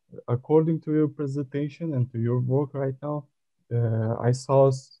according to your presentation and to your work right now, I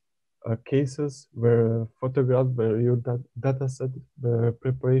saw cases where your data set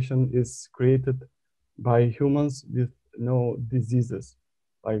preparation is created by humans with no diseases,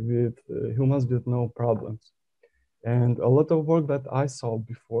 like with humans with no problems. And a lot of work that I saw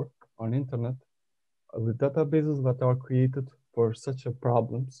before on internet with databases that are created for such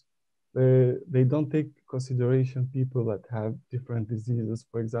problems, they don't take consideration people that have different diseases.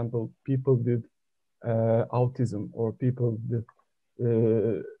 For example, people with autism, or people with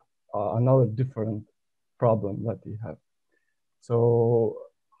another different problem that they have. So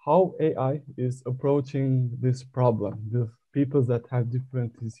how AI is approaching this problem with people that have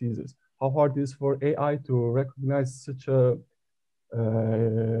different diseases? How hard is for AI to recognize such a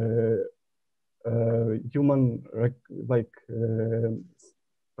human like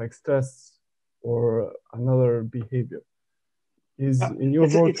stress or another behavior? Is in your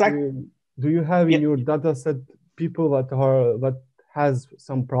work, do you have in your data set people that has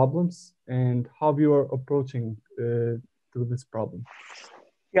some problems, and how you are approaching to this problem?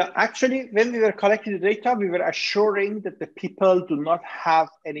 Yeah, actually, when we were collecting the data, we were assuring that the people do not have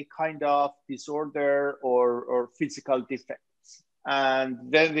any kind of disorder or physical defects. And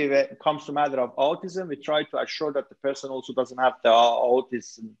when it comes to matter of autism, we try to assure that the person also doesn't have the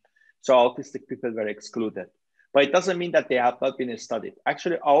autism So autistic people were excluded. But it doesn't mean that they have not been studied.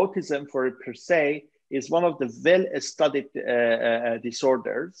 Actually, autism per se is one of the well-studied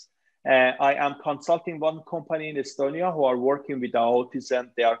disorders. I am consulting one company in Estonia who are working with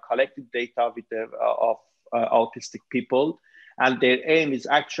autism. They are collecting data with of autistic people. And their aim is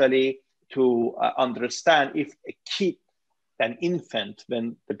actually to understand if a kid, an infant,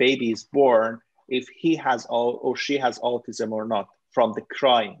 when the baby is born, if he has or she has autism or not from the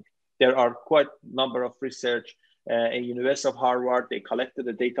crying. There are quite a number of research in University of Harvard. They collected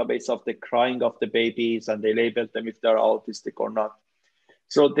a database of the crying of the babies and they labeled them if they're autistic or not.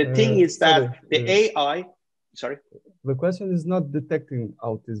 So the thing is that the AI, sorry? The question is not detecting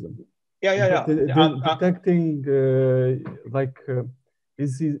autism. Yeah. Detecting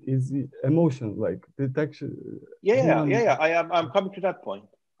is emotion, like detection. Yeah. I'm coming to that point.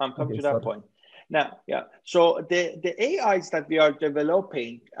 Point. Now, so the AIs that we are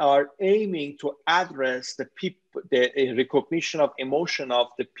developing are aiming to address the recognition of emotion of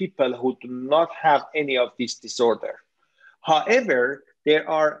the people who do not have any of this disorder. However, there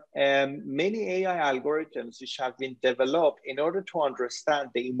are many AI algorithms which have been developed in order to understand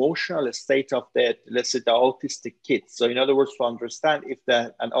the emotional state of let's say, the autistic kids. So in other words, to understand if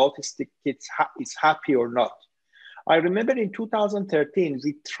an autistic kid is happy or not. I remember in 2013,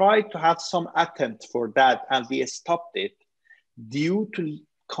 we tried to have some attempt for that and we stopped it due to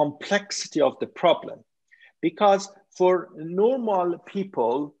complexity of the problem. Because for normal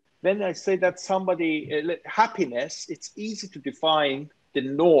people, when I say that somebody, happiness, it's easy to define the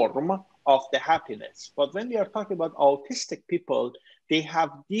norm of the happiness. But when we are talking about autistic people, they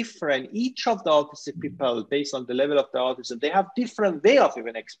have each of the autistic people, based on the level of the autism, they have different way of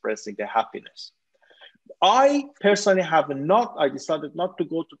even expressing their happiness. I personally I decided not to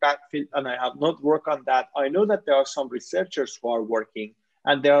go to that field and I have not worked on that. I know that there are some researchers who are working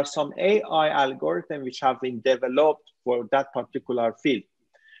and there are some AI algorithms which have been developed for that particular field.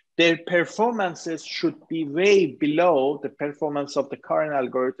 Their performances should be way below the performance of the current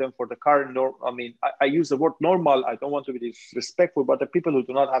algorithm for the current norm. I mean, I use the word normal. I don't want to be disrespectful, but the people who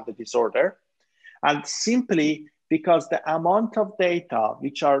do not have the disorder. And simply because the amount of data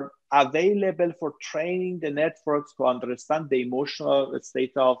which are available for training the networks to understand the emotional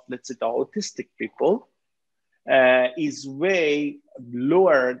state of, let's say, the autistic people is way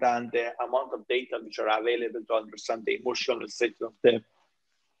lower than the amount of data which are available to understand the emotional state of the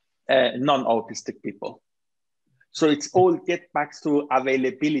non-autistic people. So it's all get back to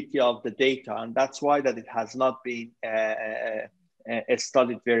availability of the data, and that's why that it has not been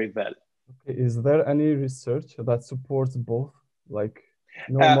studied very well. Okay. Is there any research that supports both, like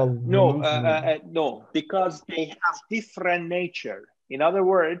normal? No, because they have different nature. In other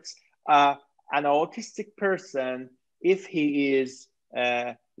words, an autistic person, if he is,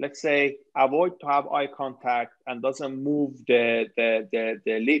 let's say, avoid to have eye contact and doesn't move the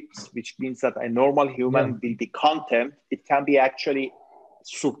lips, which means that a normal human will be content, it can be actually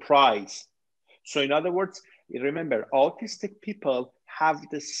surprise. So in other words, remember, autistic people have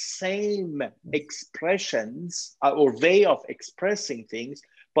the same expressions or way of expressing things,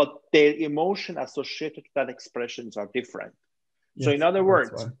 but their emotion associated with that expressions are different. Yes, so in other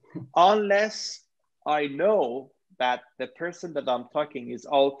words, unless I know that the person that I'm talking is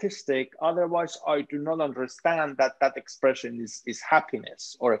autistic, otherwise I do not understand that that expression is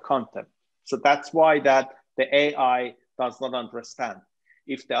happiness or a content. So that's why that the AI does not understand.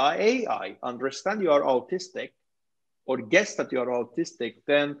 If the AI understand you are autistic or guess that you are autistic,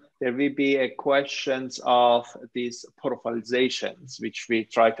 then there will be a questions of these profilizations, which we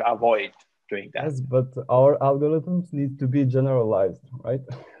try to avoid doing that. Yes, but our algorithms need to be generalized, right?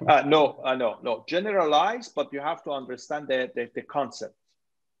 No, generalized, but you have to understand the concept.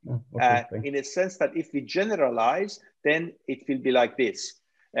 In a sense that if we generalize, then it will be like this.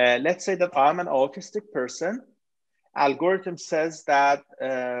 Let's say that I'm an autistic person. Algorithm says that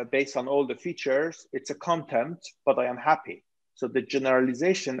based on all the features, it's a content, but I am happy. So the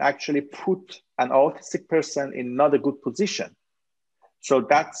generalization actually put an autistic person in not a good position. So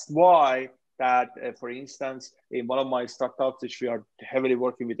that's why that, for instance, in one of my startups, which we are heavily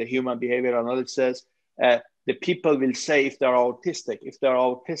working with the human behavior analysis, the people will say if they're autistic. If they're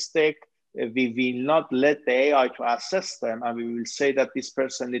autistic, we will not let the AI to assess them, and we will say that this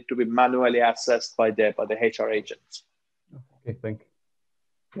person needs to be manually assessed by the HR agents. Okay, thank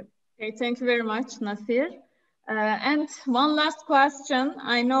you. Okay, thank you very much, Nasir. And one last question.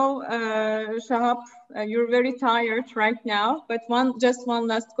 I know, Shahab, you're very tired right now, but just one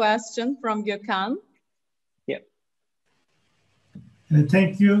last question from Gökhan. Yeah.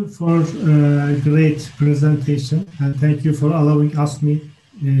 Thank you for a great presentation, and thank you for allowing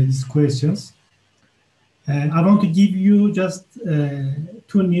these questions. And I want to give you just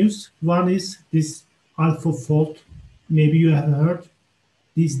two news. One is this AlphaFold. Maybe you have heard.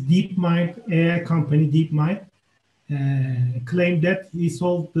 This DeepMind AI company, DeepMind, claimed that he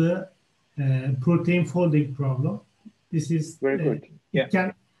solved the protein folding problem. This is very good. Yeah. It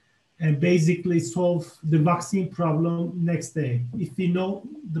can basically solve the vaccine problem next day. If we know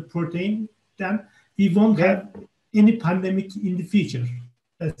the protein, then we won't have any pandemic in the future.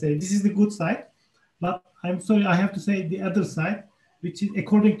 Let's say this is the good side. But I'm sorry, I have to say the other side, which is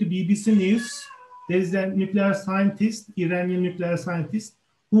according to BBC News, there is a nuclear scientist, Iranian nuclear scientist,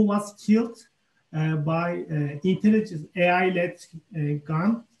 who was killed by intelligence AI-led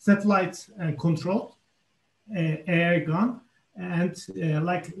gun, satellite-controlled AI gun. And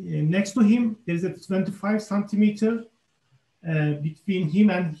next to him, there is a 25 centimeter between him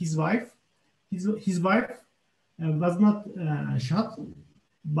and his wife. His wife was not shot,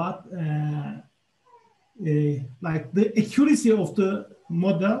 but the accuracy of the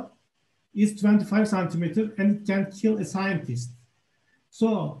model is 25 centimeter and it can kill a scientist.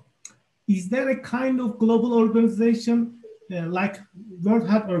 So is there a kind of global organization like World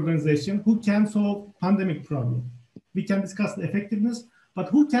Health Organization who can solve pandemic problem? We can discuss the effectiveness, but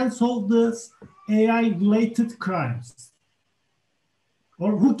who can solve this AI-related crimes?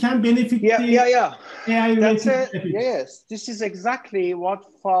 Or who can benefit AI-related Yes, this is exactly what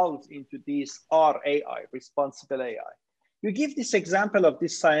falls into this RAI, responsible AI. You give this example of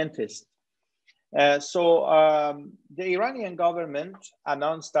this scientist. The Iranian government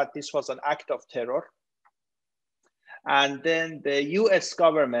announced that this was an act of terror. And then the US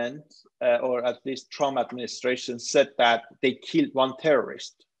government, or at least Trump administration, said that they killed one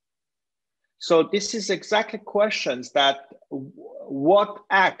terrorist. So this is exactly questions that what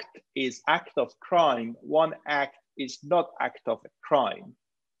act is act of crime, one act is not act of a crime.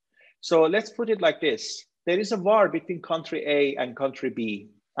 So let's put it like this. There is a war between country A and country B,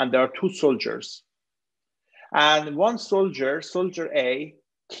 and there are two soldiers. And one soldier, soldier A,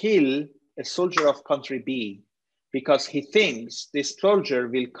 kill a soldier of country B because he thinks this soldier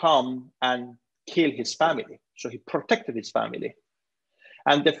will come and kill his family. So he protected his family.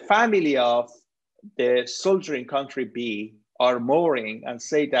 And the family of the soldier in country B are mourning and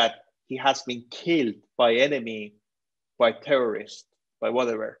say that he has been killed by enemy, by terrorists, by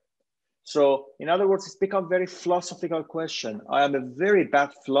whatever. So in other words, it's become a very philosophical question. I am a very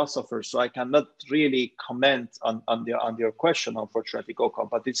bad philosopher, so I cannot really comment on your question, unfortunately, Gokhan,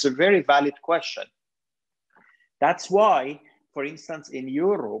 but it's a very valid question. That's why, for instance, in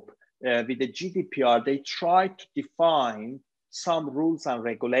Europe, with the GDPR, they try to define some rules and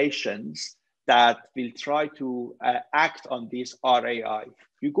regulations that will try to act on this RAI.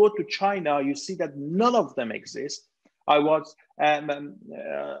 You go to China, you see that none of them exist. I'm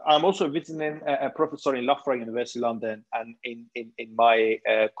also visiting a professor in Loughborough University, London, and in my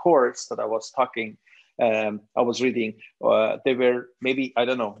course that I was reading, they were maybe, I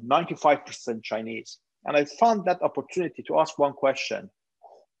don't know, 95% Chinese. And I found that opportunity to ask one question.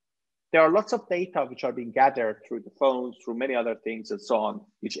 There are lots of data which are being gathered through the phones, through many other things and so on,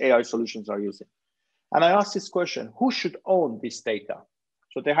 which AI solutions are using. And I asked this question, who should own this data?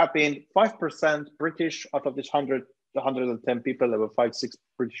 So there have been 5% British out of this 110 people, there were 5-6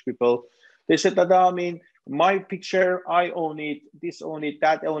 British people. They said that, I mean, my picture, I own it, this own it,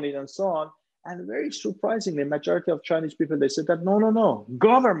 that own it, and so on. And very surprisingly, majority of Chinese people, they said that, no,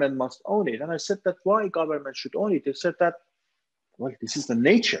 government must own it. And I said that, why government should own it? They said that, well, this is the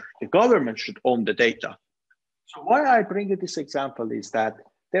nature. The government should own the data. So why I bring you this example is that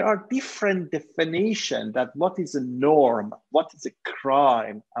there are different definitions that what is a norm, what is a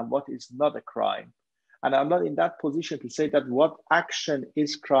crime, and what is not a crime. And I'm not in that position to say that what action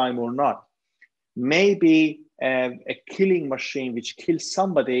is crime or not. Maybe a killing machine which kills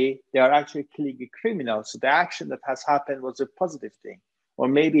somebody, they are actually killing a criminal. So the action that has happened was a positive thing. Or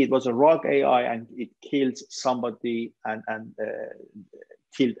maybe it was a rogue AI and it killed somebody and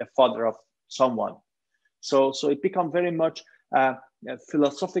killed a father of someone. So it becomes very much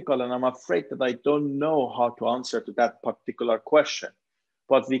philosophical, and I'm afraid that I don't know how to answer to that particular question.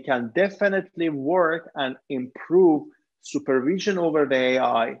 But we can definitely work and improve supervision over the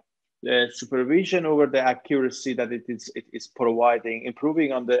AI, the supervision over the accuracy that it is providing,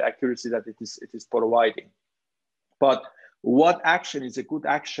 improving on the accuracy that it is providing. But what action is a good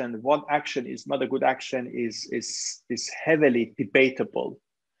action, what action is not a good action is heavily debatable.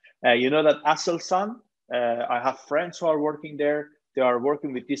 You know that Aselsan, I have friends who are working there. They are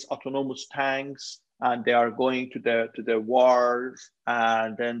working with these autonomous tanks, and they are going to the wars,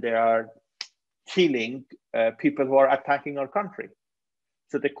 and then they are killing people who are attacking our country.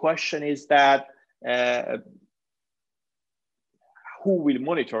 So the question is that who will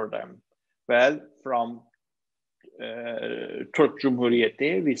monitor them? Well, from Türk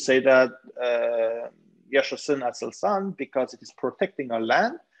Cumhuriyeti, we say that yaşasın asılsan, because it is protecting our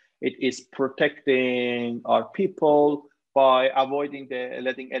land, it is protecting our people by avoiding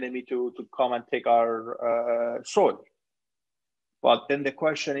letting enemy to come and take our soil. But then the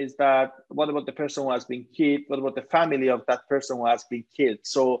question is that, what about the person who has been killed? What about the family of that person who has been killed?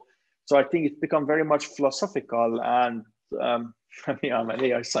 So I think it's become very much philosophical, and I mean, I'm an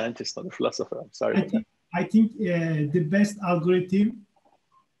AI scientist, not a philosopher. I'm sorry. I think the best algorithm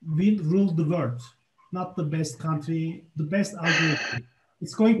will rule the world, not the best country, the best algorithm.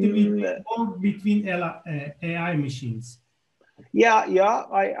 It's going to be all between AI machines. Yeah,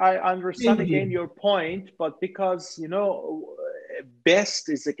 I understand again your point, but because, you know, best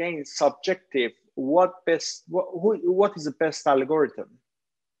is again subjective. What is the best algorithm?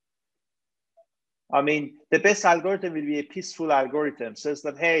 I mean, the best algorithm will be a peaceful algorithm. Says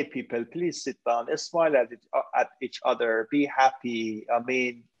that, hey, people, please sit down, smile at each other, be happy. I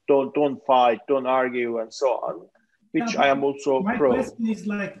mean, don't fight, don't argue, and so on. Which I am also my pro. My question is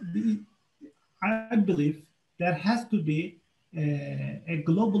like, I believe there has to be a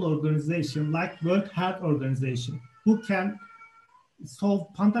global organization like World Health Organization who can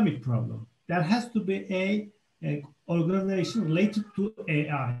solve pandemic problem. There has to be a organization related to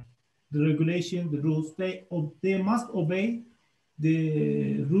AI. The regulation, the rules, they must obey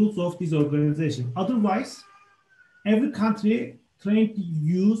the rules of this organization. Otherwise, every country trying to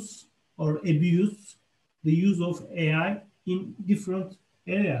use or abuse the use of AI in different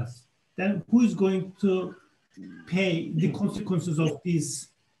areas. Then who is going to pay the consequences of these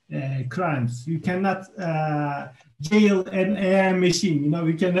crimes? You cannot jail an AI machine. You know,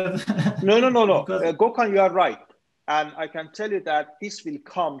 we cannot. No. Gökhan, you are right. And I can tell you that this will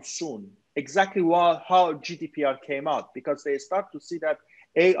come soon. Exactly how GDPR came out, because they start to see that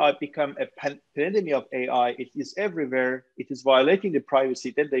AI become a pandemic of AI. It is everywhere. It is violating the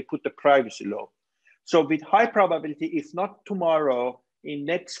privacy. Then they put the privacy law. So with high probability, if not tomorrow, in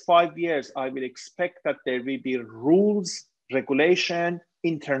next 5 years, I will expect that there will be rules, regulation,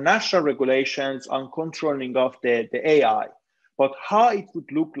 international regulations on controlling of the AI. But how it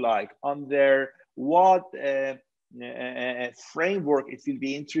would look like, under what framework it will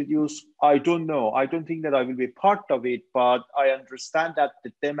be introduced, I don't know. I don't think that I will be part of it, but I understand that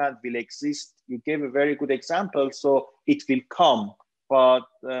the demand will exist. You gave a very good example, so it will come, but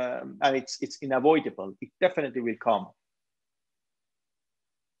and it's unavoidable. It definitely will come.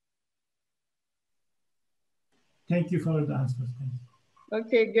 Thank you for the answers.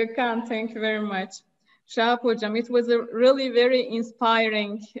 Okay, Gökhan, thank you very much. Shahap Hocam, it was a really very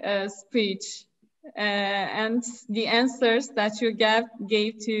inspiring speech. And the answers that you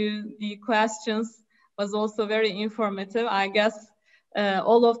gave to the questions was also very informative. I guess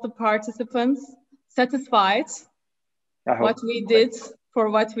all of the participants satisfied what we did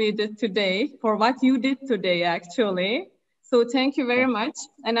today, for what you did today, actually. So thank you very much.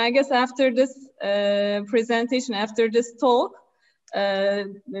 And I guess after this presentation, after this talk,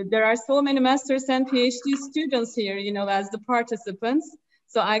 there are so many master's and PhD students here, you know, as the participants.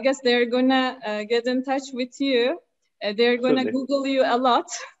 So I guess they're gonna get in touch with you. They're gonna Google you a lot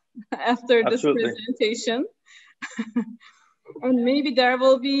after this presentation. And maybe there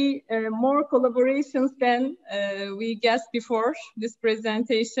will be more collaborations than we guessed before this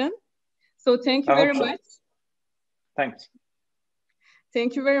presentation. So thank you very much. Thanks.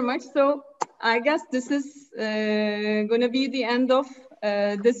 Thank you very much. So I guess this is gonna be the end of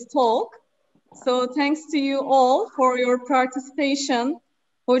this talk. So thanks to you all for your participation.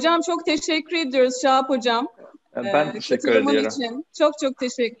 Hocam çok teşekkür ediyoruz Şahap Hocam. Ben teşekkür ediyorum. Için çok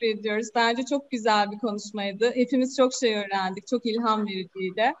teşekkür ediyoruz. Bence çok güzel bir konuşmaydı. Hepimiz çok şey öğrendik. Çok ilham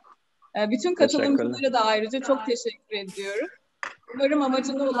vericiydi. Bütün katılımcılara da ayrıca çok teşekkür ediyoruz. Umarım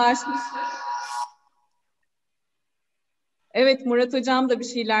amacına ulaşmıştır. Evet, Murat Hocam da bir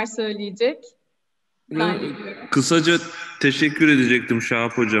şeyler söyleyecek. Kısaca teşekkür edecektim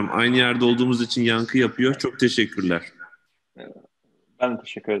Şahap Hocam. Aynı yerde olduğumuz için yankı yapıyor. Çok teşekkürler. Ben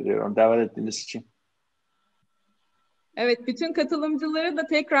teşekkür ediyorum davet ettiğiniz için. Evet, bütün katılımcılara da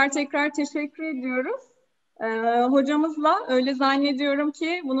tekrar teşekkür ediyoruz. Hocamızla öyle zannediyorum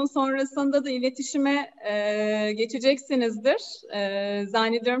ki bunun sonrasında da iletişime geçeceksinizdir.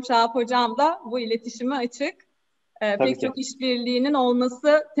 Zannediyorum Şahap Hocam da bu iletişime açık. Pek çok işbirliğinin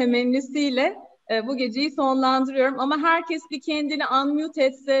olması temennisiyle bu geceyi sonlandırıyorum. Ama herkes bir kendini unmute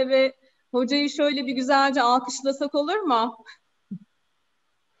etse ve hocayı şöyle bir güzelce alkışlasak olur mu?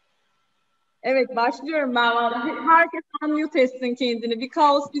 Evet, başlıyorum ben vallahi. Herkes unmute etsin kendini. Bir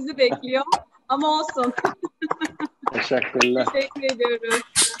kaos bizi bekliyor ama olsun. Teşekkürler. Teşekkür ediyoruz.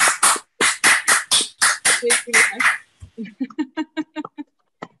 Teşekkürler.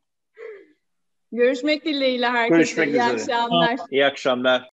 Görüşmek dileğiyle herkese. Görüşmek üzere. İyi akşamlar. İyi akşamlar.